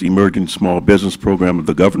database, emerging small business program of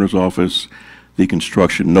the governor's office, the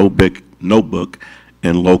construction notebook,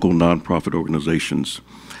 and local nonprofit organizations.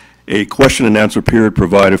 A question and answer period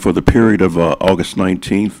provided for the period of August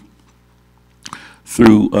 19th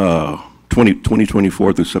through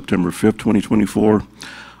 2024 through September 5th, 2024.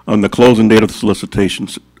 On the closing date of the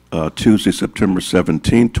solicitations, Tuesday, September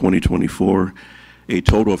 17th, 2024, a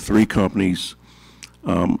total of 3 companies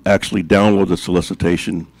actually downloaded the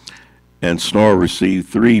solicitation, and SNRHA received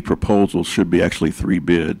 3 proposals, should be actually 3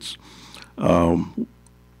 bids. 1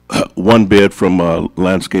 bid from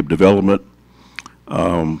Landscape Development,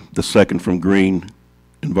 the second from Green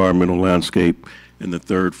Environmental Landscape, and the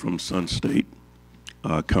third from Sun State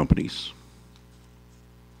Companies.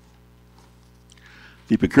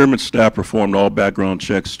 The procurement staff performed all background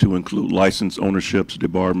checks to include license ownerships,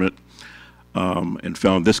 debarment, and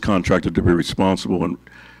found this contractor to be responsive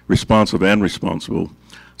and responsible.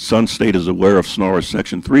 Sun State is aware of SNRHA's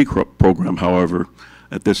Section 3 program. However,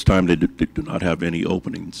 at this time they do not have any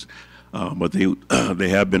openings. But they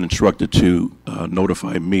have been instructed to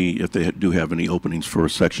notify me if they do have any openings for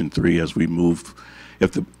Section 3 as we move,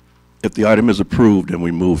 if the item is approved and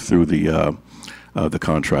we move through the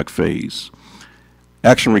contract phase.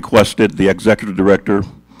 Action requested, the Executive Director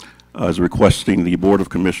is requesting the Board of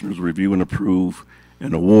Commissioners review and approve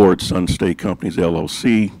and award Sun State Companies,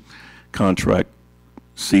 LLC, contract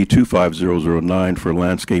C25009 for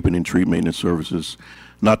landscaping and tree maintenance services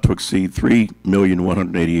not to exceed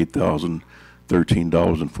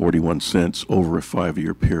 $3,188,013.41 over a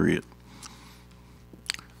 5-year period.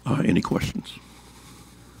 Any questions?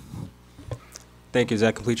 Thank you. Does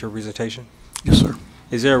that complete your presentation? Yes, sir.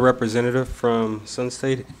 Is there a representative from Sun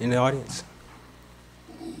State in the audience?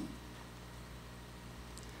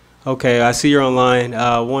 Okay, I see you're online.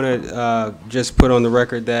 I want to just put on the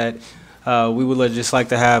record that we would just like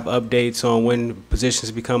to have updates on when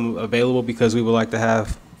positions become available, because we would like to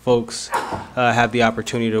have folks have the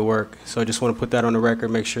opportunity to work. So I just want to put that on the record,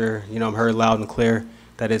 make sure, you know, I'm heard loud and clear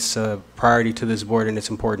that it's a priority to this board and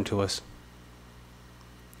it's important to us.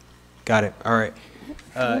 Got it. All right.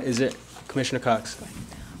 Is it Commissioner Cox?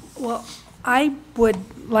 Well, I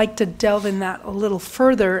would like to delve in that a little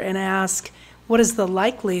further and ask, what is the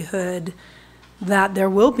likelihood that there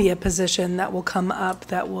will be a position that will come up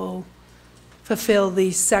that will fulfill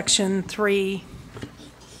the Section 3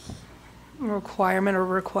 requirement or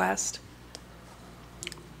request?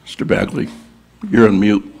 Mr. Bagley, you're on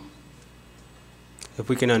mute. If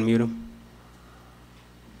we can unmute him.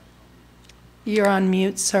 You're on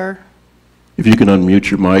mute, sir. If you can unmute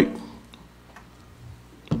your mic.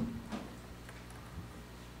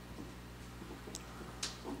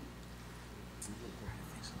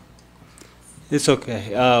 It's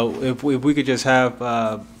okay. If we could just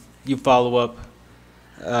have you follow up,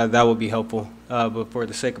 that would be helpful. But for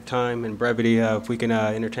the sake of time and brevity, if we can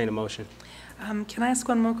entertain a motion. Can I ask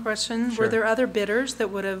one more question? Sure. Were there other bidders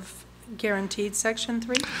that would have guaranteed Section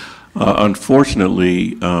 3?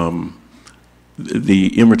 Unfortunately,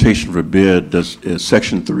 the invitation for bid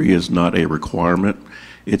Section 3 is not a requirement.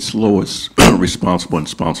 It's lowest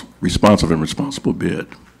responsive and responsible bid.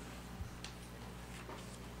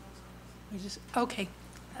 Okay,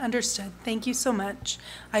 understood. Thank you so much.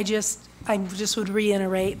 I just would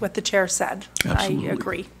reiterate what the chair said. Absolutely. I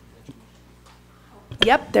agree.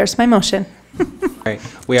 Yep, there's my motion. All right,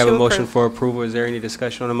 we have a To motion approve. for approval. Is there any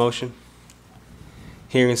discussion on the motion?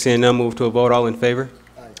 Hearing and seeing none, move to a vote. All in favor?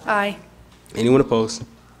 Aye. Anyone opposed?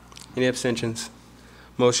 Any abstentions?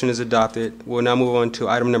 Motion is adopted. We'll now move on to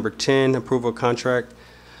item number 10, approval of contract,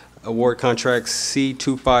 award contract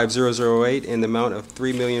C25008 in the amount of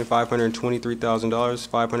 $3,523,000,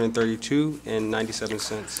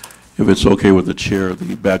 $532.97. If it's okay with the chair,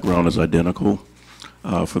 the background is identical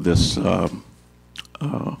for this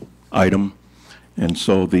item. And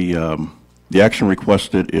so the action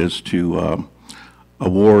requested is to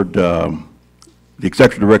award, the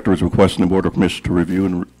executive director is requesting the Board of Commissioners to review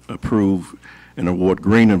and approve and award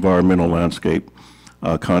green environmental landscape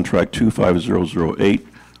contract 25008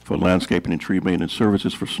 for landscaping and tree maintenance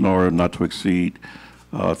services for SNRHA not to exceed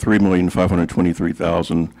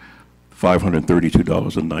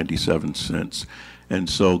 $3,523,532.97. And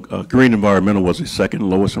so Green Environmental was the second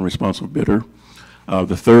lowest and responsible bidder.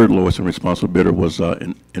 The third lowest and responsible bidder was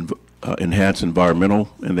Enhanced Environmental,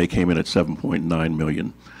 and they came in at $7.9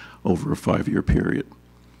 million over a 5-year period.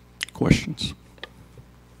 Questions?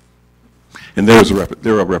 And there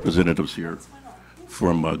are representatives here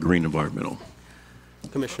from Green Environmental.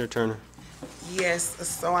 Commissioner Turner. Yes,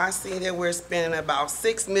 so I see that we're spending about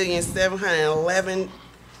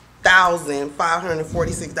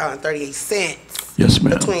 $6,711,546.38. Yes,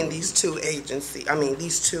 ma'am. Between these two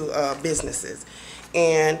these two businesses.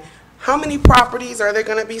 And how many properties are they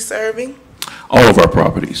gonna be serving? All of our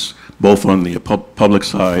properties, both on the public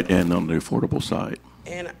side and on the affordable side.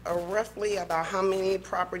 And roughly about how many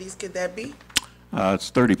properties could that be? It's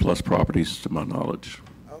 30-plus properties to my knowledge,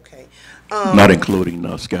 Okay. not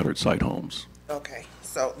including scattered site homes. Okay,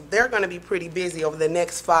 so they're gonna be pretty busy over the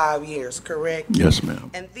next 5 years, correct? Yes, ma'am.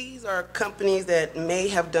 And these are companies that may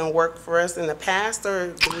have done work for us in the past,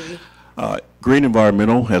 or do we? Green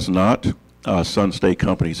Environmental has not. Sun State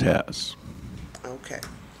Companies has. Okay,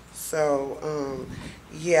 so,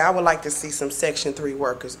 yeah, I would like to see some Section 3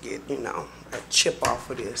 workers get, a chip off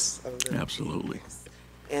of this. Absolutely.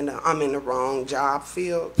 And I'm in the wrong job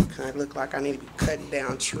field. Kind of look like I need to be cutting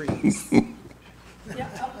down trees.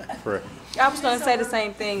 Correct. I was going to say the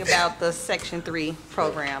same thing about the Section 3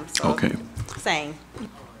 program, so. Okay. Same.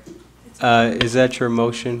 Is that your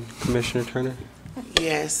motion, Commissioner Turner?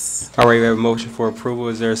 Yes. All right, we have a motion for approval.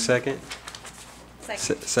 Is there a second?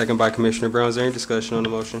 Second. Second by Commissioner Brown. Is there any discussion on the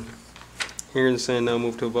motion? Hearing and seeing none,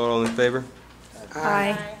 move to a vote. All in favor?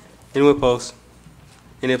 Aye. Anyone opposed?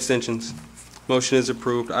 Any abstentions? Motion is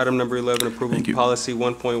approved. Item number 11, approval Thank of you. policy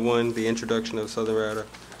 1.1, the introduction of Southern Nevada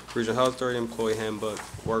Regional Health Authority Employee Handbook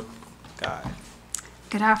Work Guide.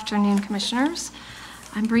 Good afternoon, Commissioners.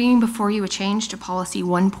 I'm bringing before you a change to policy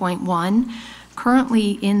 1.1.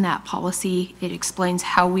 Currently in that policy, it explains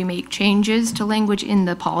how we make changes to language in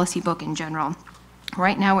the policy book in general.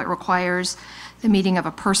 Right now, it requires the meeting of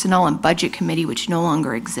a personnel and budget committee, which no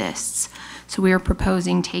longer exists. So we are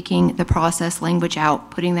proposing taking the process language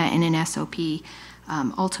out, putting that in an SOP.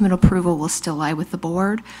 Ultimate approval will still lie with the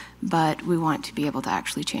board, but we want to be able to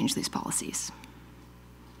actually change these policies.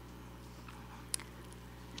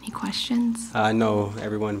 Any Any questions? No,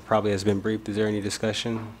 everyone probably has been briefed. Is there any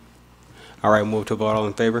discussion? All right, move to vote. All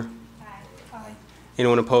in favor? Aye.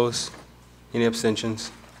 Anyone opposed? Any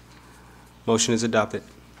abstentions? Motion is adopted.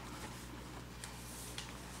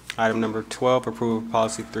 Item number 12, approval of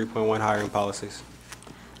policy 3.1, hiring policies.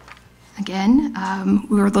 Again,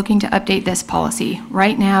 we were looking to update this policy.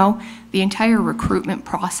 Right now, the entire recruitment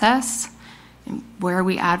process, where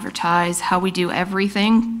we advertise, how we do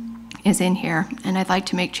everything, is in here, and I'd like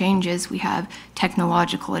to make changes. We have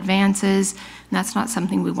technological advances, and that's not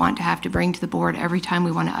something we want to have to bring to the board every time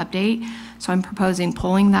we want to update. So I'm proposing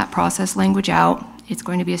pulling that process language out. It's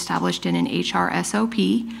going to be established in an HR SOP,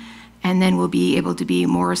 and then we'll be able to be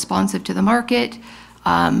more responsive to the market,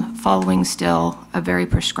 following still a very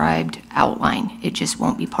prescribed outline. It just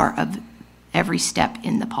won't be part of every step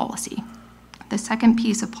in the policy. The second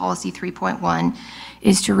piece of policy 3.1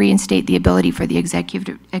 is to reinstate the ability for the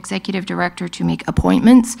executive director to make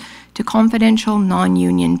appointments to confidential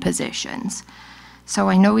non-union positions. So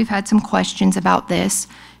I know we've had some questions about this.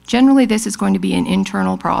 Generally, this is going to be an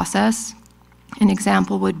internal process. An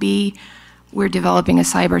example would be we're developing a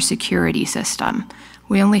cybersecurity system.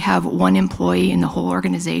 We only have one employee in the whole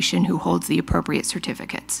organization who holds the appropriate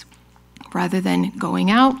certificates. Rather than going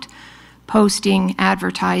out, posting,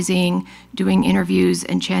 advertising, doing interviews,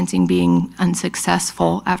 and chancing being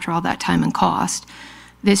unsuccessful after all that time and cost,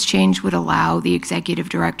 this change would allow the executive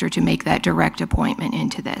director to make that direct appointment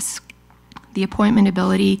into this. The appointment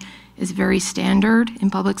ability is very standard in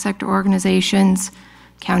public sector organizations.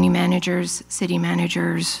 County managers, city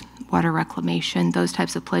managers, water reclamation, those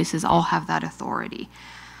types of places all have that authority.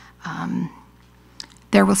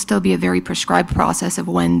 There will still be a very prescribed process of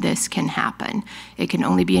when this can happen. It can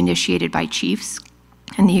only be initiated by chiefs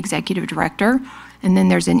and the executive director, and then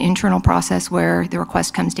there's an internal process where the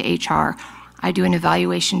request comes to HR. I do an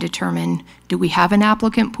evaluation, determine, do we have an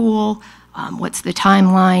applicant pool? What's the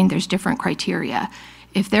timeline? There's different criteria.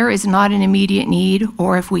 If there is not an immediate need,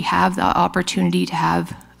 or if we have the opportunity to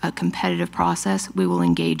have a competitive process, we will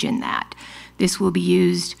engage in that. This will be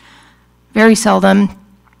used very seldom,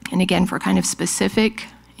 and again, for kind of specific,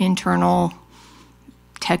 internal,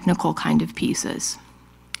 technical kind of pieces.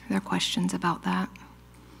 Are there questions about that?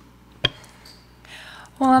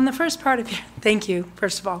 Well, on the first part of your, thank you,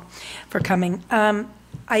 first of all, for coming.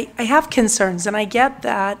 I have concerns, and I get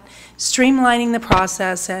that streamlining the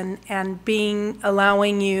process and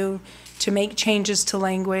allowing you to make changes to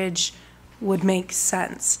language would make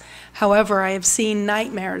sense. However, I have seen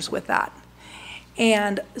nightmares with that.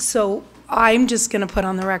 And so I'm just going to put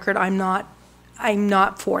on the record, I'm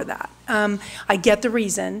not for that. I get the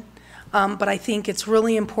reason, but I think it's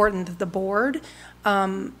really important that the board,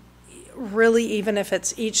 really, even if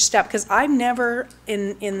it's each step, because I've never,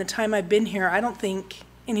 in the time I've been here, I don't think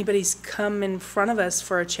anybody's come in front of us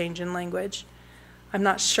for a change in language. I'm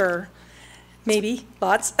not sure. Maybe,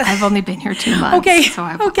 lots. I've only been here 2 months, okay, so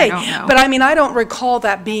I okay. don't know. But I mean, I don't recall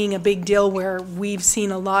that being a big deal where we've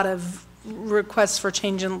seen a lot of requests for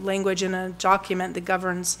change in language in a document that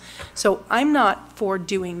governs. So I'm not for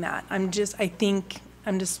doing that. I'm just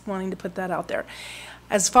wanting to put that out there.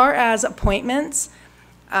 As far as appointments,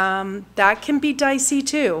 that can be dicey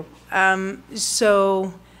too.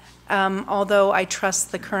 Although I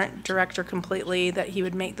trust the current director completely that he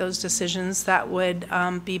would make those decisions that would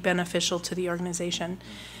be beneficial to the organization.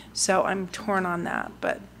 So I'm torn on that,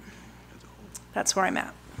 but that's where I'm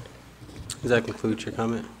at. Does that conclude your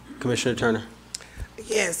comment? Commissioner Turner.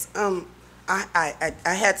 Yes, I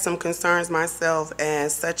had some concerns myself,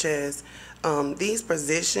 such as these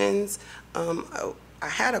positions. I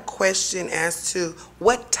had a question as to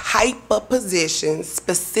what type of positions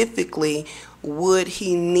specifically would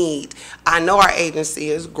he need? I know our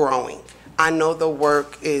agency is growing. I know the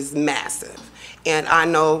work is massive. And I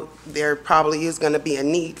know there probably is going to be a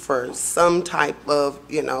need for some type of,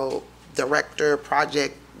 director,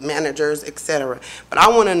 project managers, etc. But I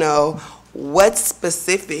want to know what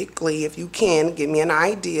specifically, if you can, give me an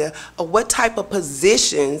idea of what type of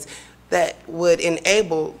positions that would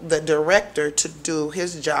enable the director to do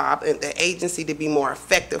his job and the agency to be more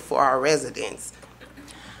effective for our residents.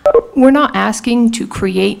 We're not asking to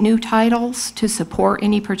create new titles to support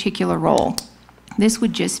any particular role. This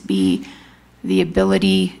would just be the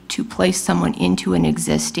ability to place someone into an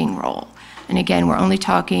existing role. And again, we're only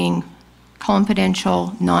talking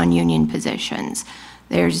confidential, non-union positions.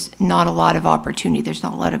 There's not a lot of opportunity. There's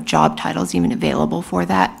not a lot of job titles even available for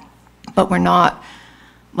that. But we're not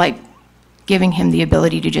like giving him the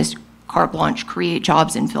ability to just carte blanche create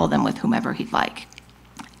jobs and fill them with whomever he'd like.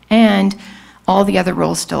 And all the other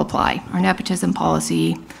rules still apply. Our nepotism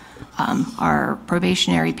policy, our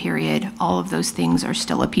probationary period, all of those things are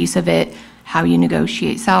still a piece of it. How you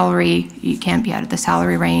negotiate salary, you can't be out of the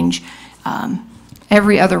salary range.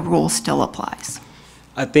 Every other rule still applies.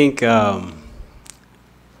 I think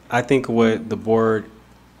what the board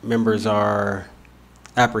members are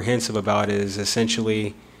apprehensive about is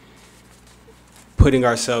essentially putting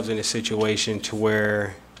ourselves in a situation to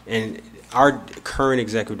where, and our current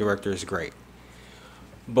executive director is great,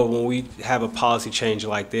 but when we have a policy change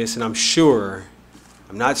like this, and I'm sure,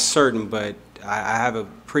 I'm not certain, but I have a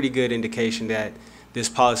pretty good indication that this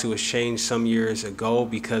policy was changed some years ago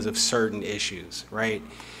because of certain issues, right?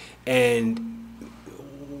 And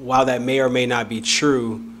while that may or may not be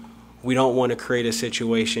true, we don't want to create a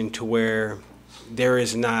situation to where there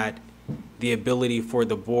is not the ability for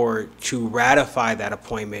the board to ratify that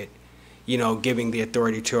appointment, you know, giving the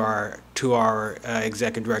authority to our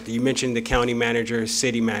executive director. You mentioned the county manager,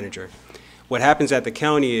 city manager. What happens at the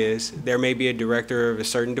county is there may be a director of a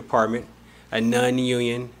certain department, a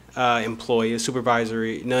non-union employee, a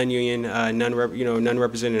supervisory, non-union,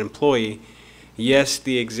 non-represented employee. Yes,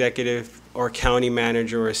 the executive or county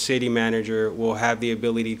manager or city manager will have the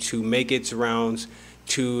ability to make its rounds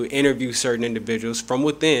to interview certain individuals from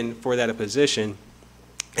within for that position.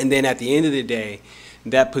 And then at the end of the day,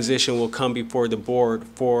 that position will come before the board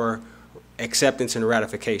for acceptance and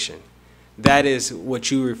ratification. That is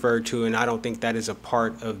what you referred to, and I don't think that is a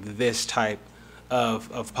part of this type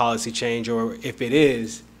of policy change, or if it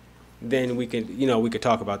is, then we could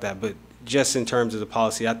talk about that. But just in terms of the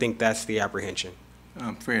policy, I think that's the apprehension.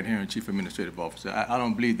 Fred Herron, Chief Administrative Officer. I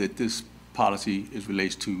don't believe that this policy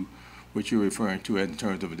relates to what you're referring to in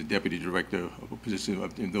terms of the deputy director of a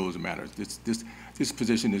position in those matters. This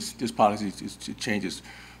position, this policy changes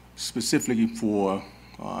specifically for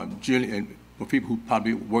for people who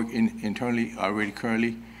probably work internally already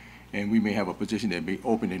currently, and we may have a position that may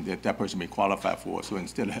open and that person may qualify for. So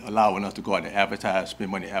instead of allowing us to go out and advertise,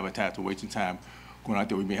 spend money advertise, or wasting time going out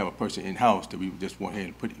there, we may have a person in-house that we would just want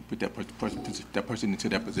to put that person into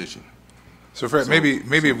that position. So Fred,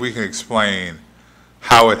 maybe if we can explain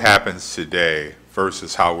how it happens today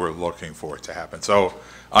versus how we're looking for it to happen. So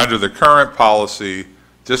under the current policy,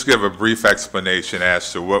 just give a brief explanation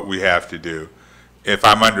as to what we have to do. If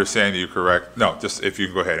I'm understanding you correct, no, just if you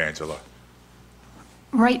can go ahead, Angela.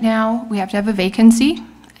 Right now, we have to have a vacancy.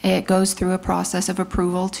 It goes through a process of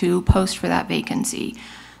approval to post for that vacancy.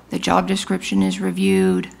 The job description is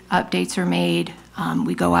reviewed, updates are made,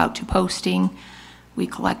 we go out to posting, we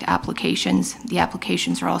collect applications. The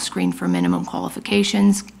applications are all screened for minimum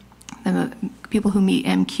qualifications. The people who meet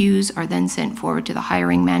MQs are then sent forward to the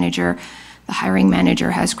hiring manager. The hiring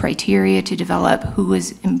manager has criteria to develop who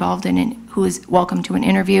is involved in it, who is welcome to an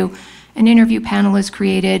interview. An interview panel is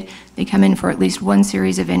created. They come in for at least one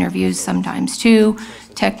series of interviews, sometimes two,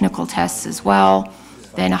 technical tests as well.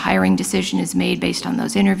 Then a hiring decision is made based on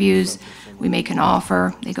those interviews. We make an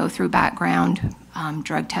offer. They go through background,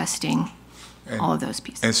 drug testing, all of those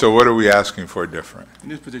pieces. And so what are we asking for different?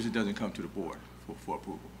 And this position doesn't come to the board for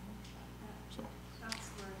approval. So,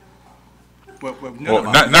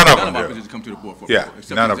 none of our positions come to the board for approval.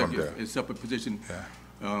 Yeah, none of them do. Except a position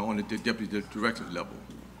on the deputy director level.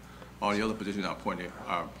 All the other positions are appointed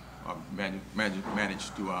are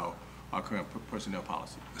managed through our current personnel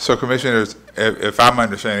policy. So commissioners, if I'm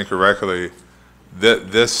understanding correctly,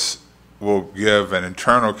 this will give an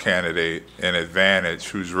internal candidate an advantage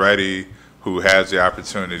who's ready, who has the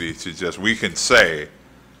opportunity to just, we can say,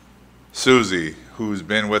 Susie, who's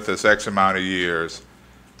been with us X amount of years,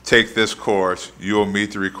 take this course, you'll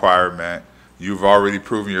meet the requirement, you've already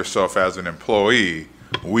proven yourself as an employee,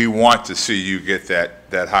 we want to see you get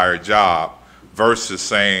that higher job, versus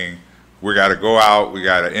saying, we got to go out, we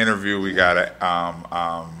got to interview, we got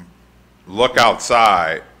to look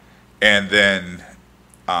outside, and then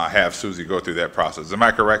have Susie go through that process. Am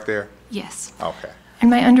I correct there? Yes. Okay. And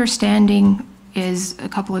my understanding is a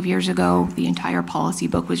couple of years ago, the entire policy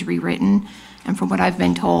book was rewritten. And from what I've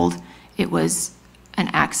been told, it was an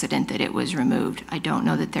accident that it was removed. I don't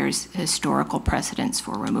know that there's historical precedence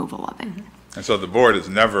for removal of it. And so the board is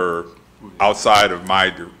never, outside of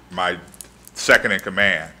my second in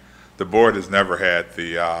command, the board has never had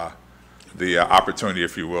the opportunity,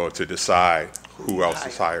 if you will, to decide who else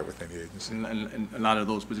is hired within the agency. And a lot of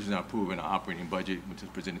those positions are approved in our operating budget, which is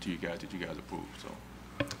presented to you guys that you guys approve.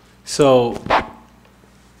 So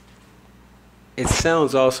it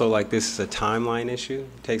sounds also like this is a timeline issue.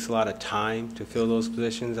 It takes a lot of time to fill those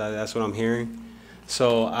positions. That's what I'm hearing.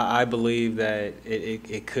 So I believe that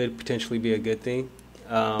it could potentially be a good thing.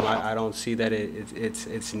 I don't see that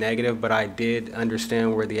it's negative, but I did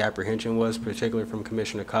understand where the apprehension was, particularly from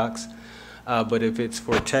Commissioner Cox. But if it's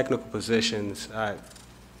for technical positions, I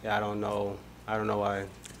don't know why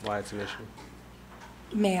it's an issue.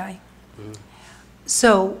 May I?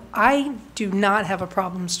 So I do not have a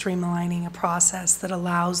problem streamlining a process that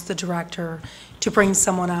allows the director to bring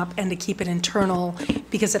someone up and to keep it internal,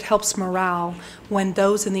 because it helps morale when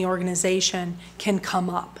those in the organization can come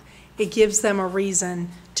up. It gives them a reason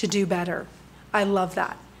to do better. I love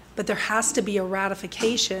that. But there has to be a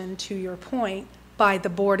ratification, to your point, by the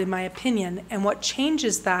board, in my opinion. And what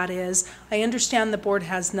changes that is, I understand the board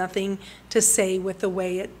has nothing to say with the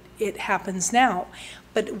way it happens now.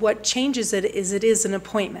 But what changes it is an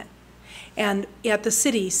appointment. And at the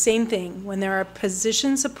city, same thing. When there are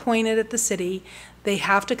positions appointed at the city, they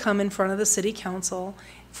have to come in front of the city council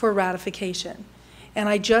for ratification. And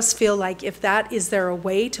I just feel like is there a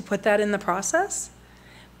way to put that in the process?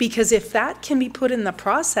 Because if that can be put in the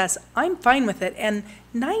process, I'm fine with it. And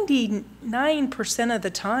 99% of the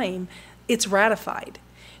time, it's ratified.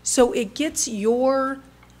 So it gets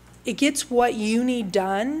what you need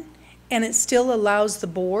done, and it still allows the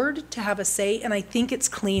board to have a say, and I think it's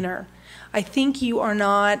cleaner. I think you are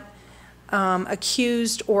not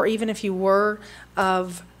accused, or even if you were,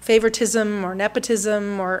 of favoritism or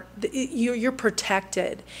nepotism, or you're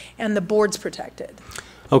protected, and the board's protected.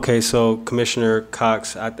 Okay, so Commissioner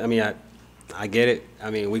Cox, I get it. I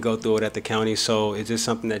mean, we go through it at the county, so is this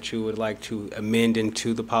something that you would like to amend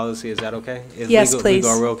into the policy? Is that okay? Yes, please.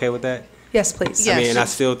 Are we okay with that? Yes, please. I mean, I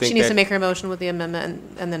still think she needs to make her motion with the amendment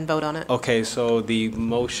and then vote on it. Okay, so the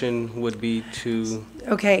motion would be to...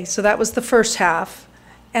 Okay, so that was the first half,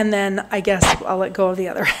 and then I guess I'll let go of the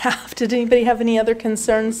other half. Did anybody have any other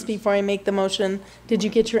concerns before I make the motion? Did you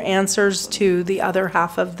get your answers to the other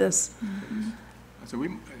half of this? So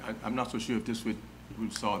I'm not so sure if this would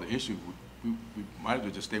solve the issue. We might as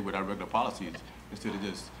well just stay with our regular policies instead of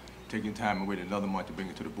just taking time and waiting another month to bring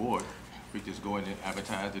it to the board. We just go in and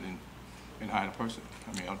advertise it and hire a person.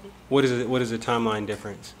 I mean, What is the timeline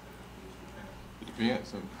difference? it depends.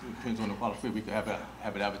 So it depends on the quality. We could have it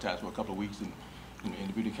advertised for a couple of weeks and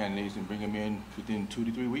interview the candidates and bring them in within 2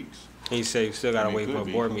 to 3 weeks. And you say you still got to wait for a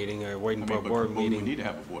board meeting, or waiting for a board meeting? We need to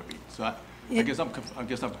have a board meeting. So I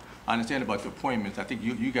understand about the appointments. I think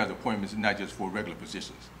you guys' appointments are not just for regular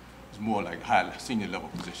positions. It's more like high, senior level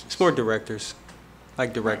positions. It's more directors,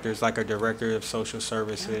 like a director of social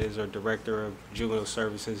services or director of juvenile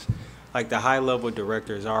services. Like the high level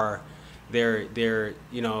directors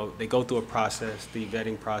they go through a process, the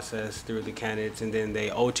vetting process through the candidates, and then they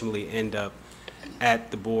ultimately end up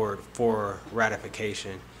at the board for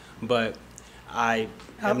ratification. But I'm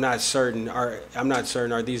not certain. Are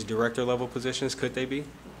these director level positions? Could they be?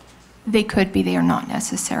 They could be. They are not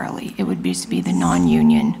necessarily. It would just be the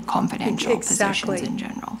non-union confidential Exactly. positions in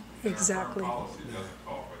general. Exactly. Current policy doesn't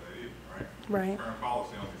call for that either, right? Right. Current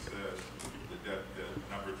policy only says the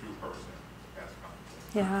number 2 person has to come.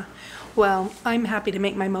 Yeah. Well, I'm happy to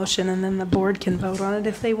make my motion, and then the board can vote on it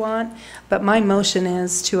if they want. But my motion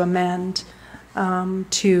is to amend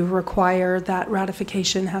to require that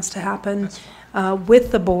ratification has to happen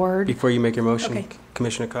with the board. Before you make your motion, Okay.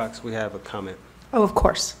 Commissioner Cox, we have a comment. Oh, of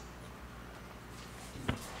course.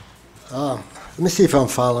 Let me see if I'm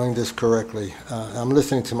following this correctly. I'm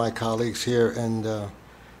listening to my colleagues here, and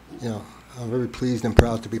I'm very pleased and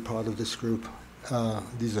proud to be part of this group.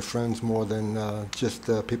 These are friends more than just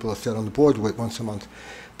people I sit on the board with once a month.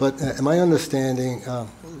 But am I understanding,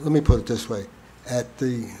 let me put it this way, at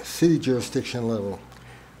the city jurisdiction level,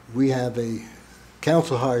 we have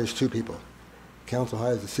council hires 2 people. Council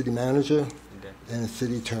hires a city manager and a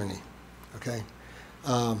city attorney, okay?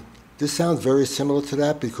 This sounds very similar to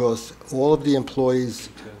that because all of the employees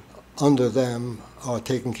under them are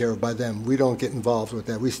taken care of by them. We don't get involved with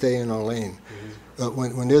that. We stay in our lane.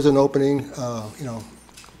 When there's an opening,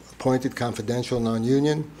 appointed confidential,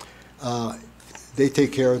 non-union, they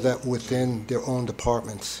take care of that within their own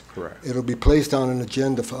departments. Correct. It'll be placed on an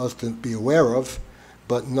agenda for us to be aware of,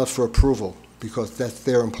 but not for approval because that's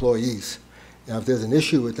their employees. Now, if there's an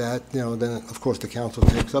issue with that, then of course the council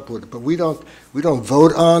takes up with it. But we don't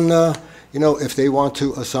vote on, if they want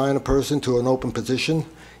to assign a person to an open position,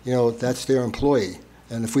 that's their employee.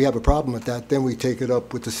 And if we have a problem with that, then we take it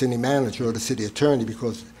up with the city manager or the city attorney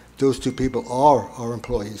because those 2 people are our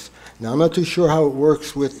employees. Now, I'm not too sure how it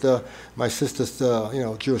works with my sister's,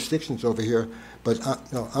 jurisdictions over here, but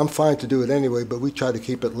I'm fine to do it anyway, but we try to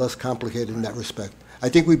keep it less complicated in that respect. I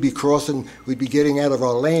think we'd be getting out of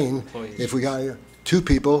our lane if we hire 2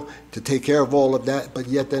 people to take care of all of that, but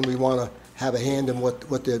yet then we want to have a hand in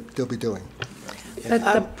what they'll be doing. But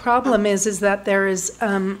the problem is that there is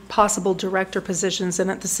possible director positions, and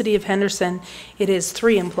at the City of Henderson, it is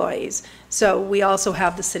 3 employees. So we also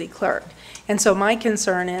have the city clerk. And so my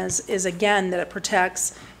concern is again, that it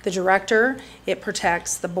protects the director, it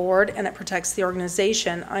protects the board, and it protects the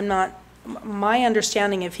organization. My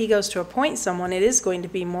understanding, if he goes to appoint someone, it is going to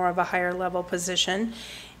be more of a higher level position.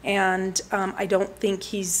 And I don't think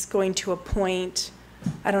he's going to appoint,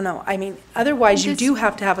 I don't know, I mean, otherwise you do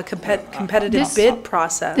have to have a competitive bid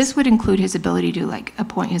process. This would include his ability to like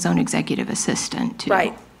appoint his own executive assistant too.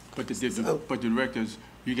 Right. But the directors,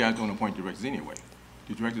 you guys don't appoint directors anyway.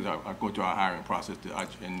 The directors are go through our hiring process,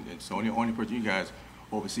 and so the only person you guys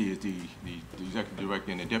oversee is the executive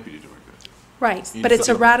director and the deputy director. Right, but it's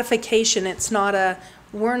a ratification, it's not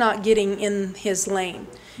we're not getting in his lane.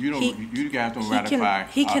 You guys don't ratify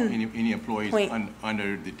any employees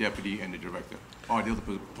under the deputy and the director. All the other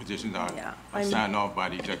positions are signed off by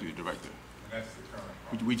the executive director.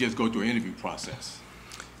 We just go through an interview process.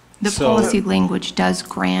 The policy language does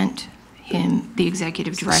grant him, the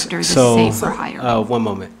executive director, the say for hire. One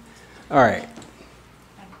moment. All right.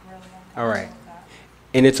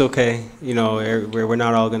 And it's okay, you know, we're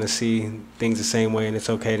not all going to see things the same way, and it's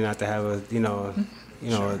okay not to have a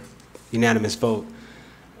unanimous vote.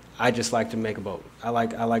 I just like to make a vote. I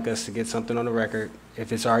like us to get something on the record.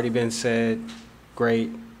 If it's already been said, great.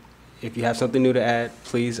 If you have something new to add,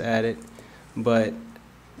 please add it. But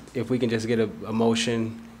if we can just get a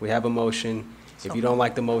motion, we have a motion. If you don't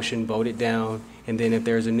like the motion, vote it down. And then if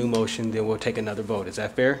there's a new motion, then we'll take another vote. Is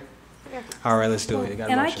that fair? Yeah. All right, let's do it.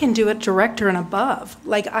 And I can do it director and above.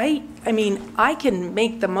 Like I mean, I can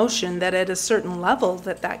make the motion that at a certain level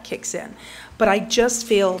that kicks in. But I just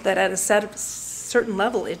feel that at a certain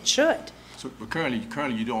level, it should. So, but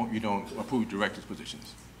currently you don't approve directors'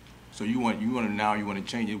 positions. So you want to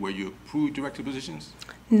change it where you approve director positions?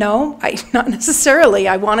 No, not necessarily.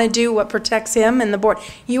 I want to do what protects him and the board.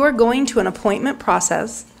 You are going to an appointment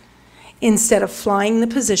process instead of flying the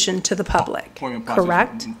position to the public, appointment process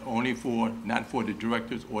correct? Only not for the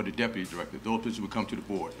directors or the deputy directors. Those positions will come to the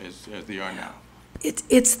board as they are now.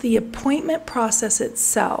 It's the appointment process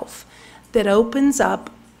itself that opens up,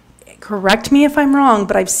 correct me if I'm wrong,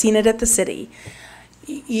 but I've seen it at the city.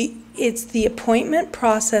 It's the appointment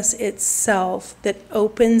process itself that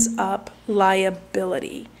opens up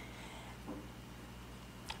liability.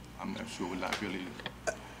 I'm not sure what liability.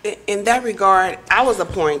 In that regard, I was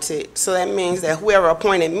appointed, so that means that whoever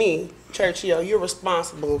appointed me, Churchill, you're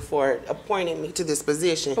responsible for appointing me to this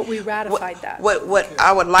position. But we ratified that. What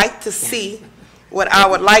I would like to see,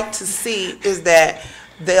 is that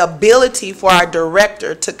the ability for our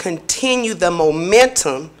director to continue the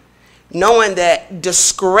momentum, knowing that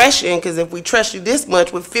discretion, because if we trust you this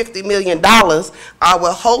much with $50 million, I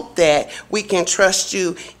will hope that we can trust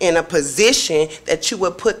you in a position that you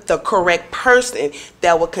will put the correct person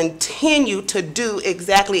that will continue to do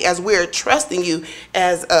exactly as we're trusting you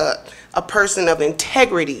as a person of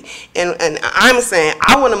integrity. And I'm saying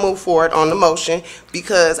I want to move forward on the motion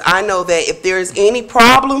because I know that if there is any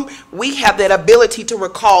problem, we have that ability to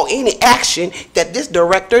recall any action that this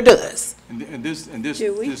director does.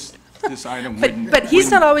 This item but he's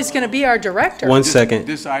not always going to be our director. One second.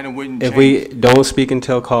 This item wouldn't If change. we don't speak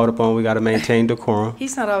until called upon, we got to maintain decorum.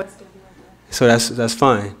 He's not always going to be our director. So that's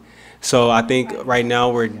fine. So I think right now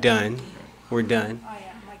we're done. We're done.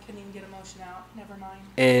 I couldn't even get a motion out. Never mind.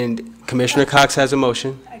 And Commissioner Cox has a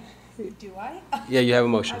motion. Do I? Yeah, you have a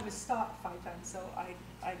motion. I was stopped 5 times, so I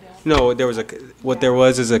don't. No, there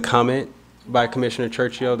was is a comment by Commissioner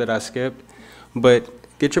Churchill that I skipped. But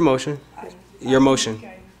get your motion. Your motion.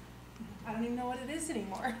 I don't even know what it is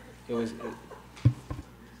anymore. It was.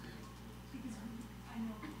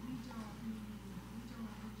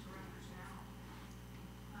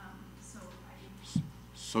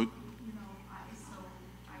 So.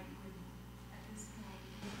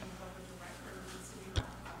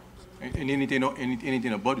 And anything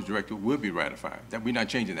above the director will be ratified. That we're not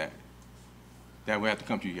changing that. That will have to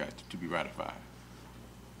come to you guys to be ratified.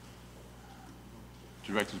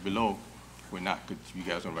 Directors below, we're not, because you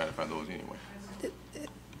guys don't ratify those anyway.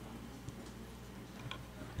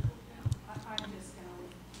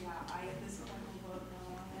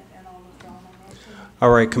 All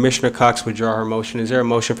right, Commissioner Cox withdraw her motion. Is there a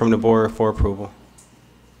motion from the board for approval?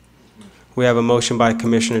 We have a motion by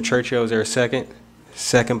Commissioner Churchill. Is there a second?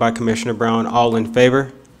 Second by Commissioner Brown. All in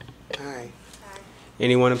favor? Aye.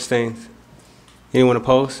 Anyone abstains? Anyone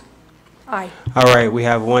opposed? Aye. All right, we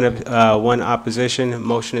have one opposition.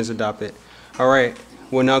 Motion is adopted. All right,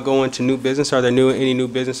 we'll now go into new business. Are there any new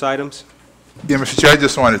business items? Yeah, Mr. Chair, I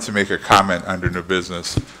just wanted to make a comment under new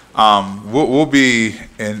business. We'll be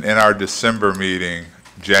in our December meeting,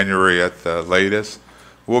 January at the latest,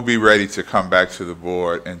 we'll be ready to come back to the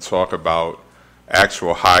board and talk about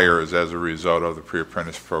actual hires as a result of the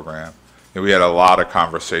pre-apprentice program. we had a lot of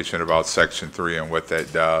conversation about Section 3 and what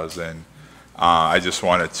that does, and I just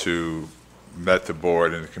wanted to let the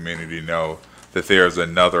board and the community know that there's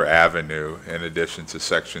another avenue in addition to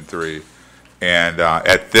Section 3. And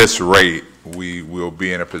at this rate, we will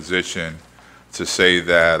be in a position to say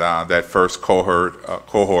that that first cohort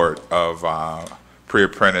of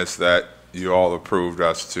pre-apprentice that you all approved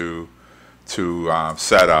us to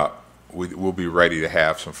set up, we'll be ready to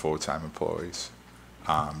have some full-time employees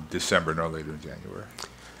December, no later than January.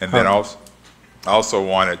 And then also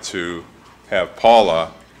wanted to have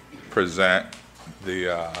Paula present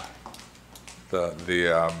the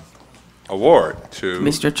award to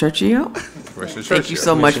Mr. Churchill. Mr. Churchill. Thank you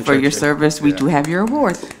so much for your service. We do have your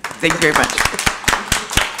award. Thank you very much.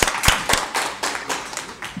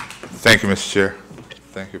 Thank you, Mr. Chair.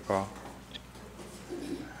 Thank you, Paul.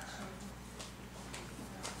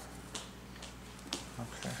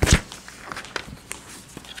 Okay.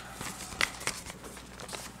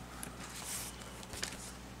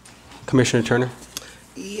 Commissioner Turner?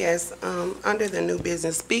 Yes, under the new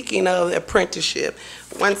business, speaking of apprenticeship,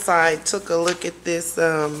 once I took a look at this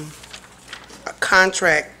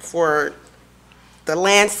contract for the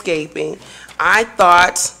landscaping, I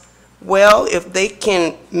thought, well, if they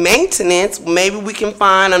can maintenance, maybe we can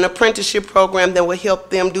find an apprenticeship program that will help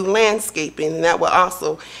them do landscaping, and that will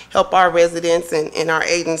also help our residents and our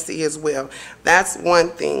agency as well. That's one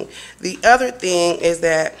thing. The other thing is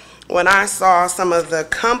that when I saw some of the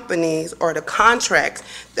companies or the contracts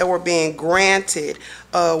that were being granted,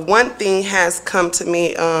 one thing has come to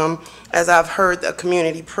me as I've heard the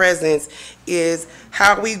community presence is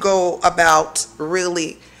how we go about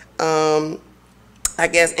really, I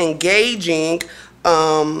guess, engaging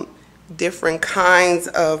different kinds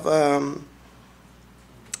of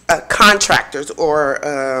contractors or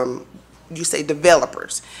you say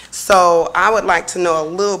developers. So I would like to know a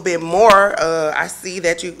little bit more. I see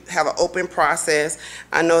that you have an open process.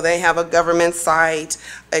 I know they have a government site,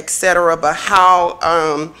 etc. But how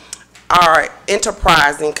our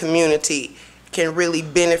enterprising community can really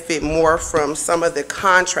benefit more from some of the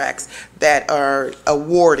contracts that are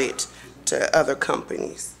awarded to other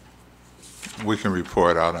companies. We can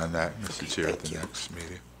report out on that, Mr. Chair, at the next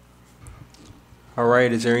meeting. All right,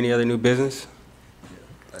 is there any other new business?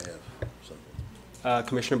 I have something.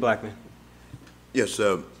 Commissioner Blackman. Yes,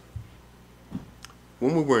 when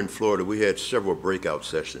we were in Florida, we had several breakout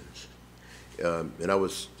sessions. And I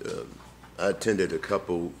attended a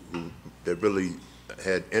couple that really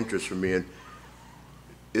had interest for me. And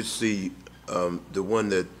it's the one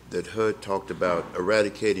that HUD talked about,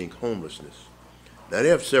 eradicating homelessness. Now, they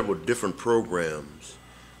have several different programs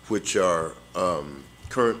which are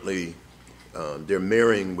currently, they're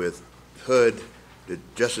marrying with HUD, the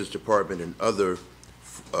Justice Department, and other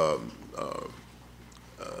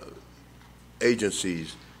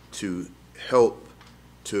agencies to help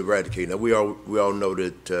to eradicate. Now, we all know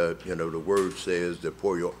that, the word says the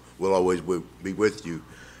poor will always be with you.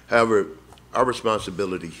 However, our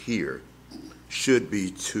responsibility here should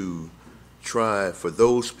be to try for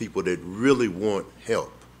those people that really want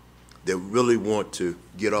help, that really want to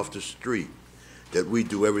get off the street, that we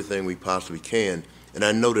do everything we possibly can. And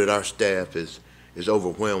I know that our staff is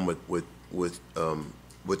overwhelmed with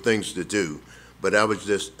things to do, but I would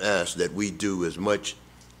just ask that we do as much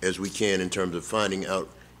as we can in terms of finding out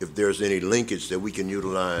if there's any linkage that we can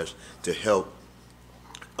utilize to help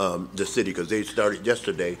the city, because they started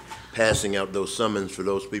yesterday passing out those summons for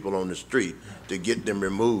those people on the street to get them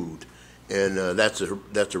removed, and that's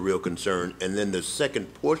a real concern. And then the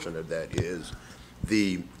second portion of that is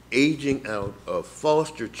the aging out of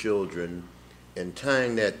foster children and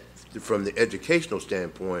tying that from the educational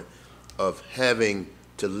standpoint of having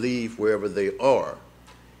to leave wherever they are.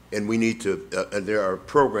 And we need to, there are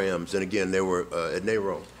programs, and again, there were, at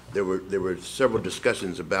NARO, there were several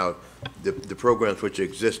discussions about the programs which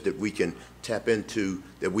exist that we can tap into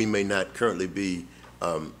that we may not currently be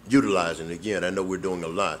utilizing. Again, I know we're doing a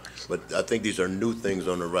lot, but I think these are new things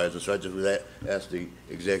on the horizon. So I just would ask the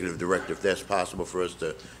executive director if that's possible for us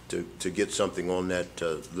to get something on that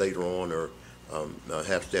later on, or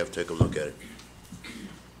have staff take a look at it.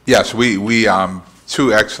 Yes, we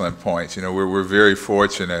two excellent points. We're very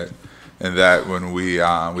fortunate in that when we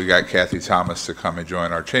got Kathy Thomas to come and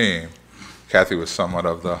join our team, Kathy was somewhat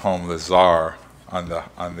of the homeless czar on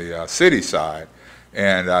the city side,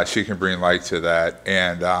 and she can bring light to that.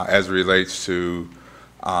 And as it relates to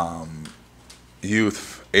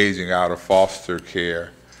youth aging out of foster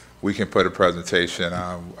care, we can put a presentation.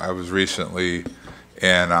 I was recently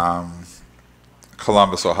in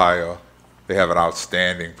Columbus, Ohio. They have an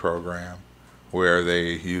outstanding program where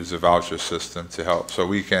they use the voucher system to help. So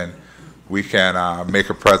we can we can make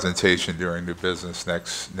a presentation during the business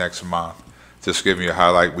next month. Just giving you a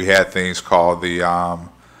highlight. We had things called the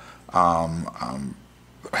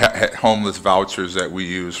homeless vouchers that we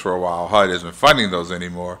used for a while. HUD isn't funding those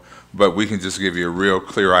anymore, but we can just give you a real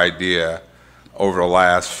clear idea over the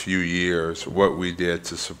last few years what we did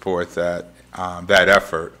to support that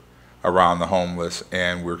effort around the homeless,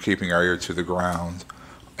 and we're keeping our ear to the ground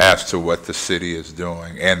as to what the city is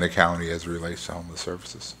doing and the county as it relates to homeless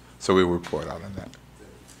services. So we will report out on that.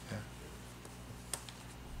 Yeah.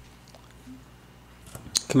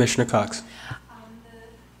 Commissioner Cox.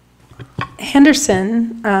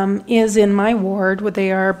 Henderson is in my ward, where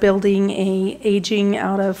they are building a aging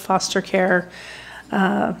out of foster care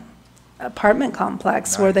apartment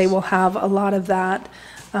complex. Nice. Where they will have a lot of that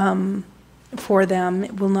for them.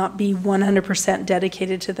 It will not be 100%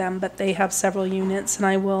 dedicated to them, but they have several units, and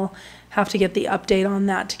I will have to get the update on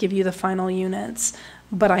that to give you the final units.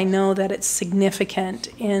 But I know that it's significant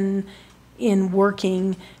in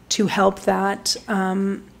working to help that.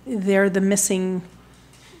 They're the missing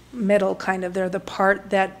middle, kind of. They're the part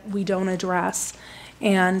that we don't address.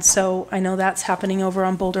 And so I know that's happening over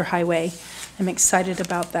on Boulder Highway. I'm excited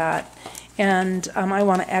about that. And I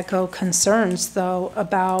want to echo concerns, though,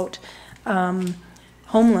 about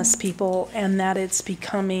homeless people, and that it's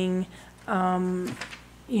becoming,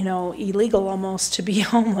 illegal almost to be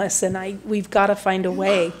homeless. And we've got to find a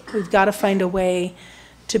way. We've got to find a way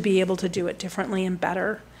to be able to do it differently and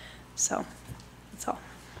better. So that's all.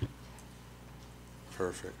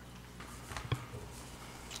 Perfect.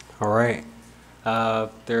 All right.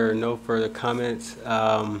 There are no further comments.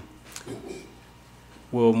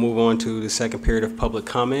 We'll move on to the second period of public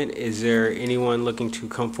comment. Is there anyone looking to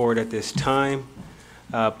come forward at this time?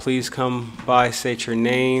 Please come by, state your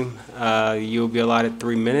name. You'll be allotted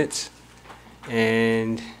 3 minutes,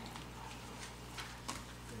 and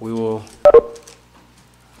we will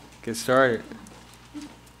get started.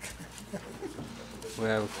 We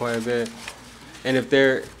have quite a bit. And if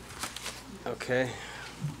there, okay.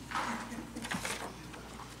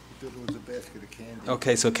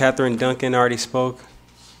 Okay, so Catherine Duncan already spoke.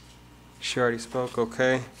 She already spoke,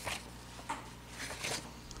 okay.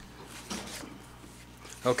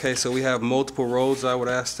 Okay, so we have multiple Rhodes. I would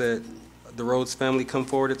ask that the Rhodes family come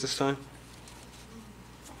forward at this time.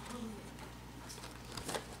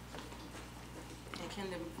 And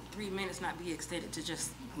can the 3 minutes not be extended to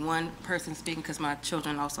just one person speaking, because my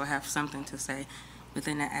children also have something to say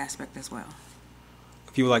within that aspect as well?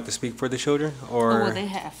 If you would like to speak for the children, or? Oh, well, they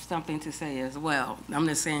have something to say as well. I'm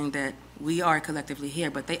just saying that we are collectively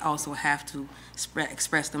here, but they also have to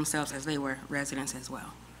express themselves as they were residents as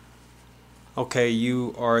well. Okay,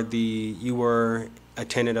 you were a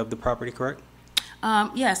tenant of the property, correct?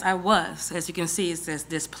 Yes, I was. As you can see, it says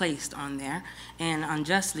displaced on there, and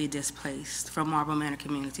unjustly displaced from Marble Manor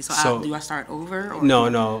community. So do I start over? Or?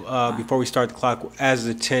 No. Before we start the clock, as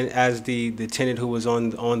the tenant who was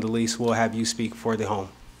on the lease, we'll have you speak for the home.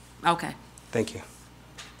 Okay. Thank you.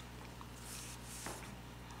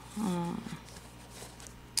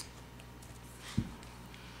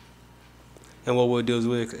 And what we'll do is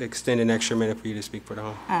we'll extend an extra minute for you to speak for the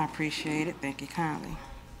home. I appreciate it. Thank you kindly.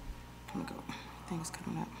 Let me go. Things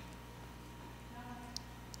coming up.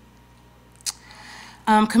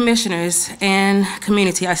 Commissioners and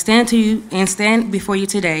community, I stand before you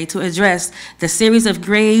today to address the series of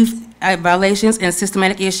grave violations and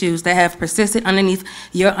systematic issues that have persisted underneath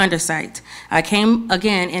your oversight. I came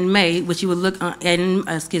again in May, which you would look in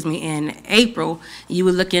April. You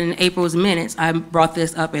would look in April's minutes. I brought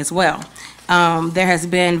this up as well. There has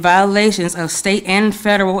been violations of state and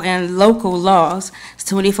federal and local laws.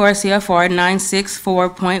 24 CFR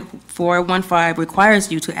 964.415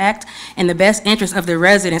 requires you to act in the best interest of the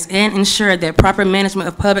residents and ensure that proper management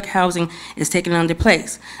of public housing is taken into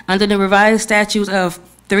place. Under the revised statutes of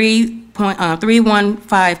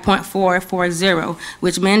 315.440,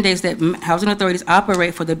 which mandates that housing authorities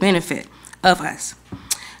operate for the benefit of us.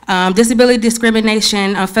 Disability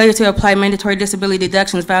discrimination, failure to apply mandatory disability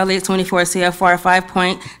deductions violates 24 CFR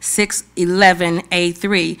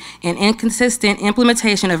 5.611A3, and inconsistent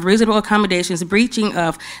implementation of reasonable accommodations, breaching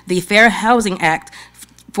of the Fair Housing Act,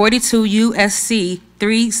 42 U.S.C.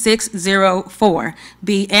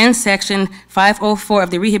 3604B, and Section 504 of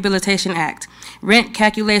the Rehabilitation Act. Rent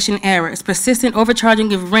calculation errors, persistent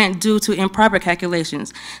overcharging of rent due to improper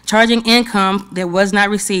calculations, charging income that was not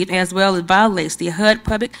received, as well as violates the HUD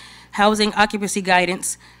Public Housing Occupancy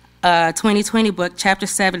Guidance 2020 book, Chapter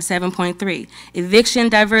 7, 7.3, Eviction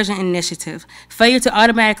Diversion Initiative, failure to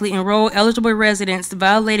automatically enroll eligible residents,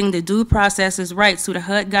 violating the due process's rights to the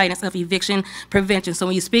HUD guidance of eviction prevention. So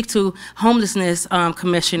when you speak to homelessness,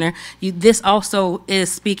 Commissioner, this also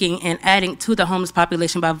is speaking and adding to the homeless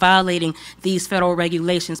population by violating these federal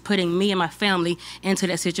regulations, putting me and my family into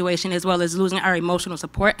that situation, as well as losing our emotional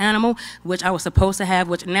support animal, which I was supposed to have,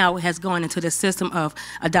 which now has gone into the system of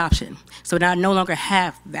adoption. So now I no longer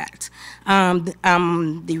have that.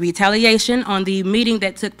 The retaliation on the meeting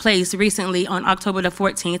that took place recently on October the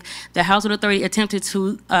 14th, the Housing Authority attempted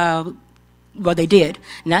to, well, they did,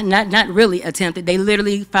 not really attempted. They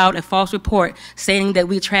literally filed a false report stating that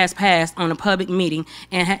we trespassed on a public meeting,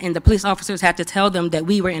 and the police officers had to tell them that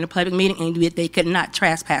we were in a public meeting and they could not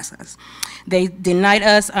trespass us. They denied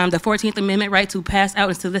us the 14th Amendment right to pass out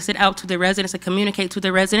and solicit out to the residents and communicate to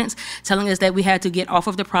the residents, telling us that we had to get off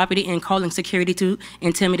of the property and calling security to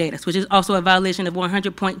intimidate us, which is also a violation of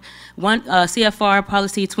 100.1 CFR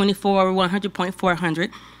Policy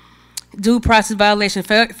 24-100.400. Due process violation,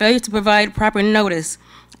 failure to provide proper notice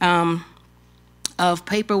of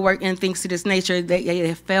paperwork and things to this nature.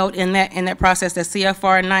 They failed in that process. That's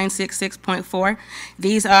CFR 966.4.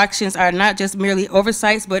 These actions are not just merely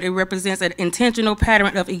oversights, but it represents an intentional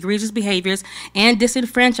pattern of egregious behaviors and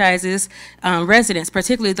disenfranchises residents,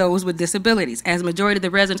 particularly those with disabilities, as majority of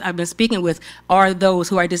the residents I've been speaking with are those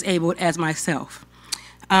who are disabled as myself.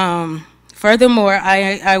 Furthermore,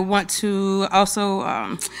 I want to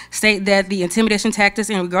also state that the intimidation tactics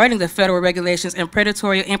in regarding the federal regulations and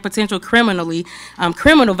predatory and potential criminal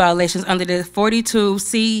violations under the 42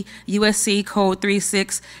 USC Code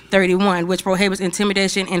 3631, which prohibits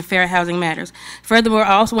intimidation in fair housing matters. Furthermore,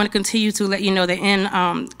 I also want to continue to let you know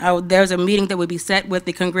that there's a meeting that will be set with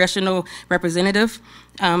the congressional representative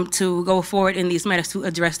to go forward in these matters to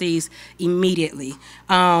address these immediately.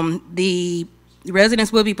 The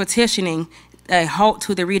residents will be petitioning a halt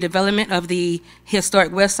to the redevelopment of the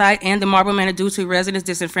historic West Side and the Marble Manor due to residents'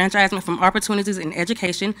 disenfranchisement from opportunities in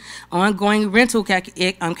education, ongoing rental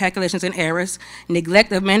calculations and errors,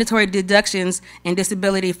 neglect of mandatory deductions and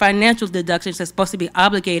disability financial deductions that's supposed to be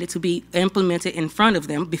obligated to be implemented in front of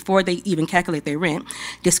them before they even calculate their rent,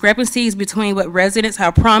 discrepancies between what residents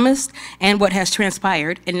have promised and what has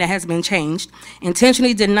transpired, and that has been changed,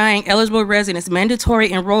 intentionally denying eligible residents mandatory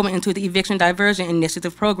enrollment into the Eviction Diversion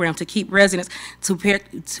Initiative program to keep residents to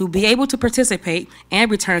be able to participate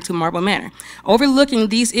and return to Marble Manor. Overlooking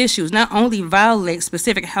these issues not only violates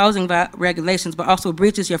specific housing regulations, but also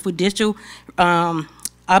breaches your fiduciary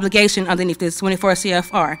obligation underneath this 24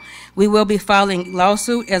 CFR. We will be filing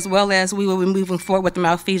lawsuit as well as we will be moving forward with the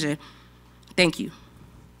malfeasance. Thank you.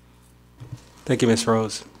 Thank you, Ms.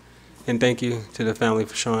 Rose. And thank you to the family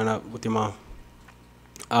for showing up with your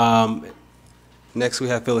mom. Next, we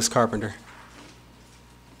have Phyllis Carpenter.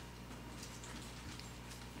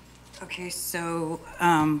 Okay, so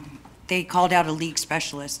they called out a leak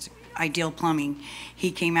specialist, Ideal Plumbing.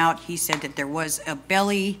 He came out, he said that there was a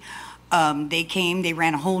belly. They came, they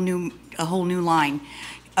ran a whole new line.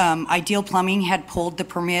 Ideal Plumbing had pulled the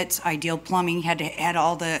permits. Ideal Plumbing had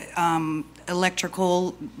all the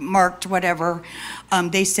electrical marked, whatever.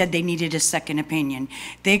 They said they needed a second opinion.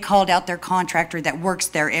 They called out their contractor that works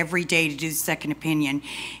there every day to do the second opinion.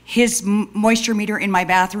 His moisture meter in my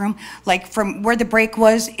bathroom, like from where the break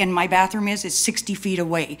was in my bathroom is 60 feet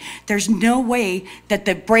away. There's no way that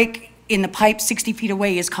the break in the pipe 60 feet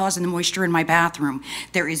away is causing the moisture in my bathroom.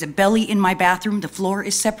 There is a belly in my bathroom. The floor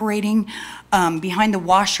is separating. Behind the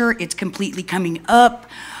washer, it's completely coming up.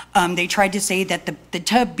 They tried to say that the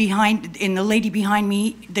tub behind, and the lady behind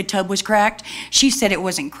me, the tub was cracked. She said it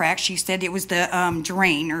wasn't cracked. She said it was the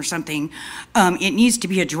drain or something. It needs to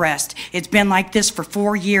be addressed. It's been like this for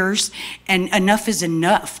 4 years, and enough is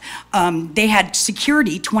enough. They had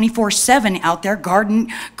security 24/7 out there guarding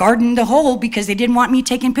the hole because they didn't want me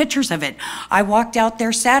taking pictures of it. I walked out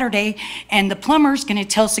there Saturday, and the plumber's going to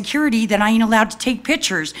tell security that I ain't allowed to take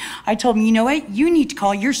pictures. I told him, you know what? You need to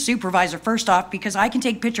call your supervisor first off because I can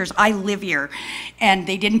take pictures. I live here. And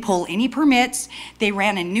they didn't pull any permits. They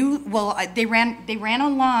ran they ran a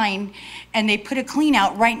line and they put a clean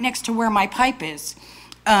out right next to where my pipe is.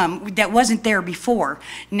 That wasn't there before.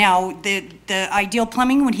 Now, the Ideal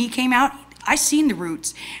Plumbing, when he came out, I seen the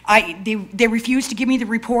roots. They refused to give me the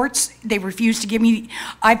reports. They refused to give me,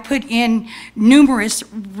 I put in numerous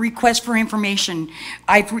requests for information.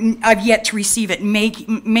 I've yet to receive it.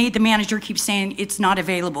 May the manager keeps saying it's not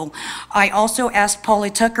available. I also asked Paula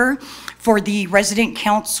Tucker for the resident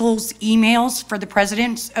council's emails, for the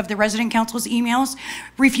presidents of the resident council's emails,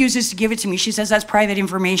 refuses to give it to me. She says that's private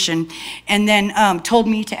information, and then told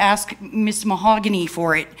me to ask Ms. Mahogany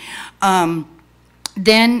for it.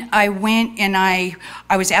 Then I went and I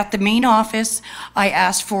was at the main office. I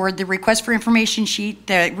asked for the request for information sheet.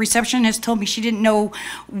 The receptionist told me she didn't know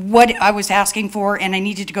what I was asking for, and I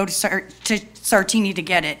needed to go to Sartini to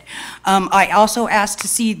get it. I also asked to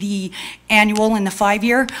see the annual and the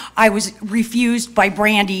 5-year. I was refused by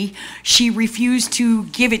Brandy. She refused to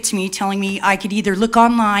give it to me, telling me I could either look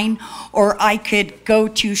online or I could go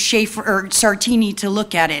to Schaefer or Sartini to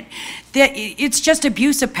look at it. It's just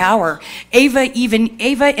abuse of power. Ava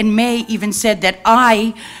and May even said that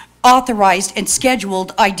I authorized and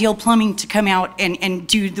scheduled Ideal Plumbing to come out and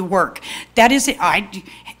do the work. That is, how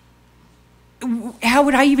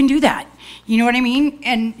would I even do that? You know what I mean?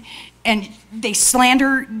 And they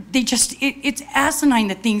slander, it's asinine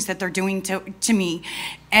the things that they're doing to me.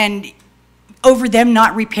 And over them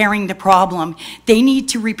not repairing the problem. They need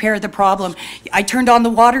to repair the problem. I turned on the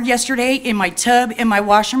water yesterday in my tub in my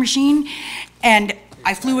washer machine, and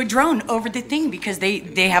I flew a drone over the thing because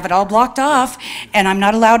they have it all blocked off, and I'm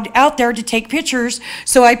not allowed out there to take pictures,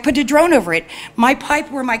 so I put a drone over it. My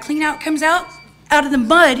pipe where my clean out comes out of the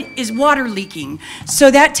mud is water leaking.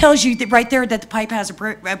 So that tells you that right there that the pipe has a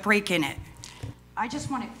break in it. I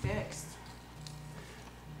just want it fixed.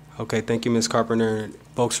 Okay, thank you, Ms. Carpenter.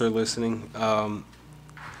 Folks are listening.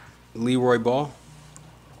 Leroy Ball.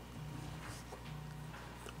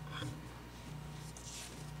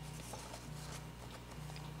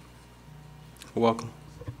 Welcome.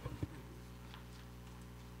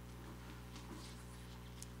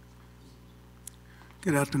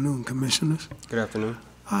 Good afternoon, Commissioners. Good afternoon.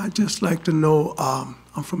 I'd just like to know, I'm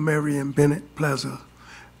from Marion Bennett Plaza,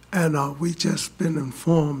 and we just been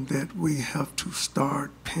informed that we have to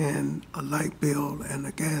start paying a light bill and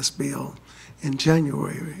a gas bill in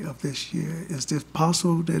January of this year. Is this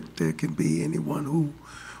possible that there can be anyone who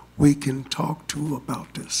we can talk to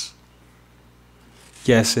about this?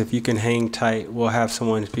 Yes, if you can hang tight, we'll have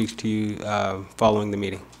someone speak to you following the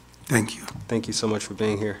meeting. Thank you. Thank you so much for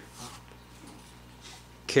being here.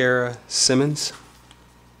 Kara Simmons.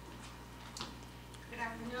 Good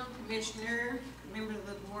afternoon, Commissioner, members of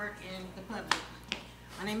the board, and the public.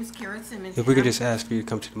 My name is Kara Simmons. If we could just ask for you to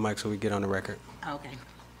come to the mic so we get on the record. Okay.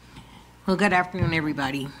 Well, good afternoon,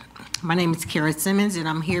 everybody. My name is Kara Simmons, and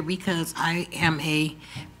I'm here because I am a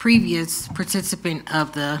previous participant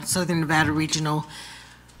of the Southern Nevada Regional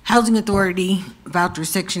Housing Authority Voucher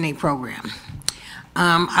Section 8 program.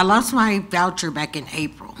 I lost my voucher back in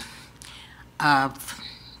April of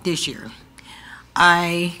this year.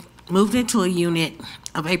 I moved into a unit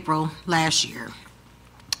of April last year.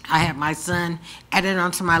 I had my son added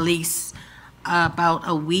onto my lease about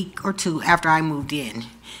a week or two after I moved in.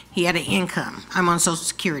 He had an income. I'm on Social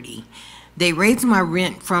Security. They raised my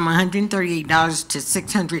rent from $138 to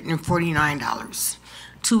 $649.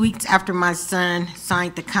 2 weeks after my son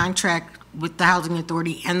signed the contract with the Housing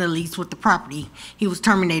Authority and the lease with the property, he was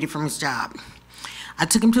terminated from his job. I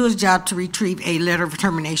took him to his job to retrieve a letter of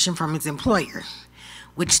termination from his employer,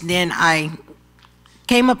 which then I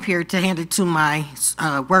came up here to hand it to my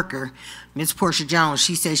worker, Ms. Portia Jones.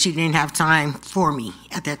 She said she didn't have time for me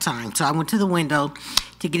at that time. So I went to the window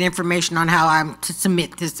to get information on how I'm to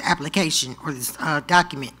submit this application or this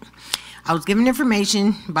document. I was given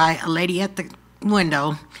information by a lady at the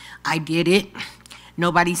window. I did it.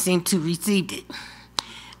 Nobody seemed to receive it.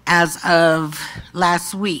 As of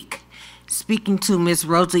last week, speaking to Ms.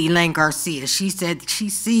 Rosalie Elaine Garcia, she said she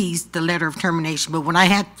sees the letter of termination, but when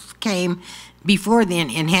I came before then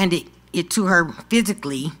and handed it to her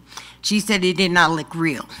physically, she said it did not look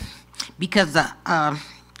real because the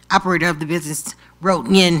operator of the business wrote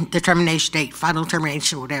in the termination date, final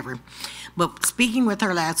termination, whatever. But speaking with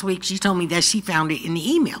her last week, she told me that she found it in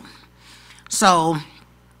the email. So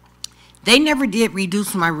they never did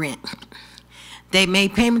reduce my rent. They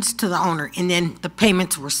made payments to the owner, and then the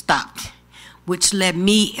payments were stopped, which led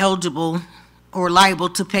me eligible or liable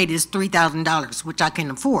to pay this $3,000, which I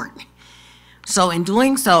can afford. So in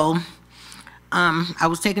doing so, I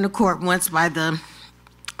was taken to court once by the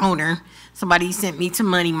owner. Somebody sent me some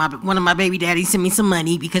money. One of my baby daddies sent me some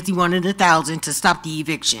money because he wanted $1,000 to stop the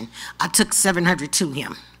eviction. I took $700 to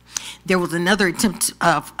him. There was another attempt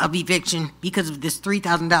of eviction because of this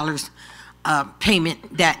 $3,000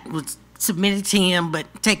 payment that was submitted to him but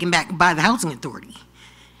taken back by the Housing Authority.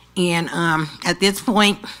 And at this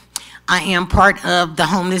point, I am part of the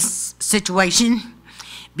homeless situation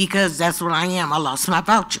because that's what I am. I lost my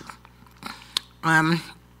voucher.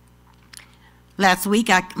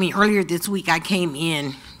 Earlier this week, I came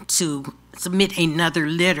in to submit another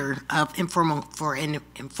letter of an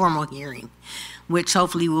informal hearing, which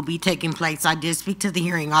hopefully will be taking place. I did speak to the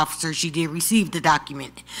hearing officer. She did receive the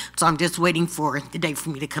document, so I'm just waiting for the day for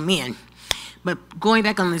me to come in. But going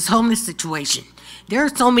back on this homeless situation, there are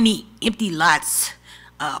so many empty lots,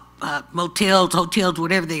 motels, hotels,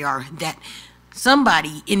 whatever they are, that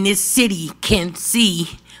somebody in this city can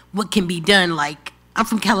see what can be done. Like, I'm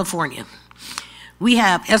from California. We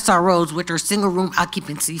have SROs, which are single-room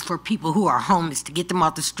occupancies for people who are homeless, to get them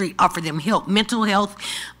off the street, offer them help, mental health,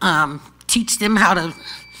 teach them how to.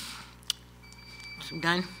 I'm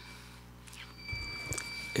done.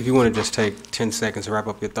 If you want to just take 10 seconds to wrap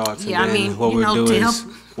up your thoughts, Yeah, and then I mean, what you we'll know, do to is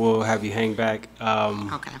help. we'll have you hang back.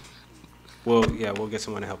 Okay. We'll get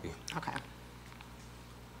someone to help you. Okay.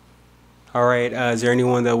 All right, is there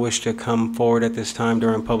anyone that wish to come forward at this time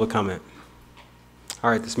during public comment?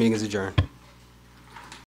 All right, this meeting is adjourned.